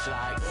rich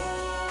like,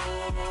 ooh,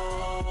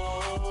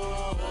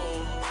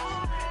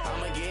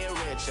 I'ma get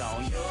rich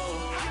on you.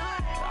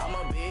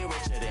 I'ma be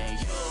richer than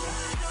you.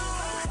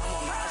 I'm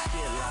on my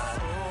shit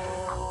like,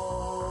 ooh,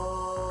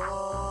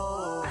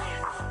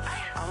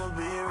 I'ma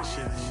be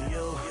richer than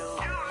you.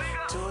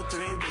 2 or 3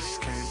 bitches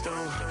came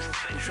through.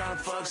 I'm tryna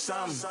fuck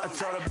something. I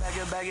told her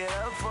bag it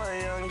up for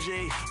a young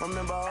G.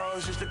 Remember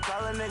hoes used to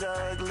call a nigga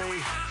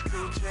ugly.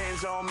 2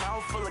 chains on,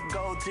 mouth full of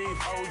gold teeth.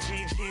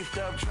 OG chiefed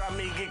up, try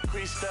me get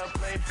creased up.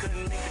 Blade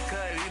couldn't meet the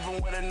cut,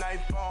 even with a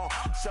knife on.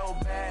 So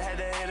bad, had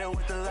to hit it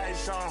with the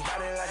lights on.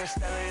 Got it like a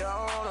stallion,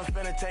 I'm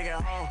finna take it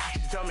home.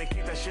 She told me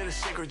keep that shit a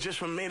secret just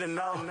for me to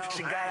know.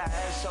 She got her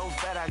ass so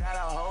fat, I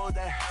gotta hold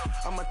that.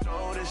 I'ma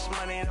throw this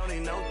money, don't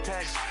need no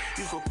tax.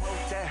 You could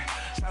quote that,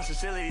 sounds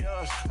sincerely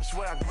yours. I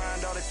swear I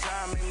grind all the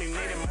time, make me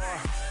need it more.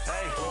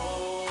 Hey,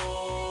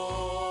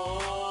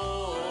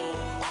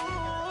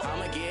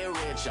 I'ma get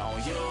rich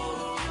on you,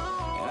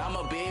 and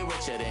I'ma be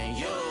richer than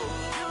you.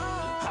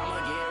 I'ma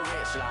get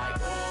rich like,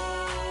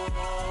 ooh,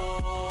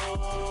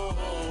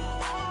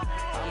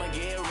 I'ma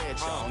get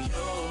rich on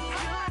you.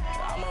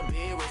 I'ma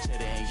be richer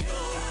than you.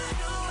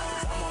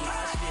 I'm on my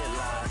shit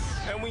like.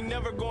 And we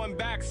never going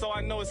back, so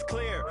I know it's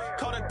clear.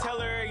 Call the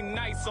teller every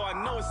night, so I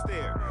know it's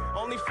there.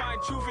 Only find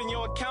truth in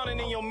your account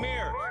and in your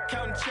mirror.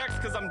 Counting checks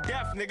cause I'm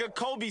deaf, nigga,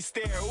 Kobe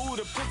stare. Ooh,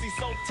 the pussy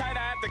so tight I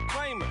have to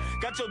claim her.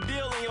 Got your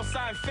deal and your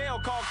sign fail,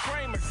 call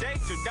Kramer.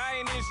 Danger,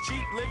 dying is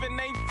cheap, living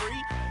ain't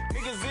free.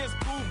 Niggas is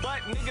cool,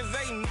 but niggas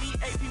ain't me.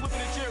 AP with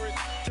the jury,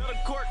 till the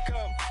court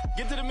come.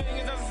 Get to the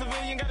millions as a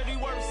civilian, gotta be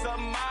worth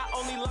something. I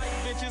only like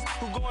bitches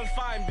who go and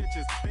find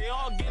bitches. They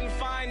all getting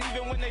fined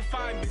even when they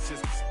find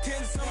bitches.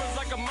 10 summers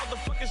like a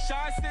motherfucking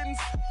shy sentence.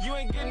 You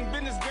ain't getting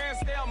business, grand,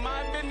 stay out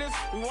my business.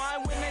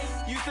 Rewind when they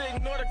used to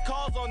ignore the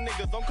calls on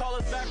niggas. Don't call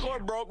us back or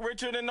broke,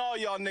 richer than all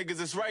y'all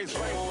niggas. It's race.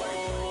 I'ma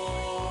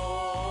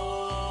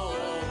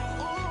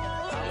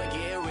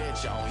get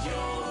rich on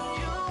you,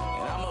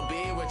 and I'ma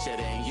be richer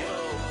than you.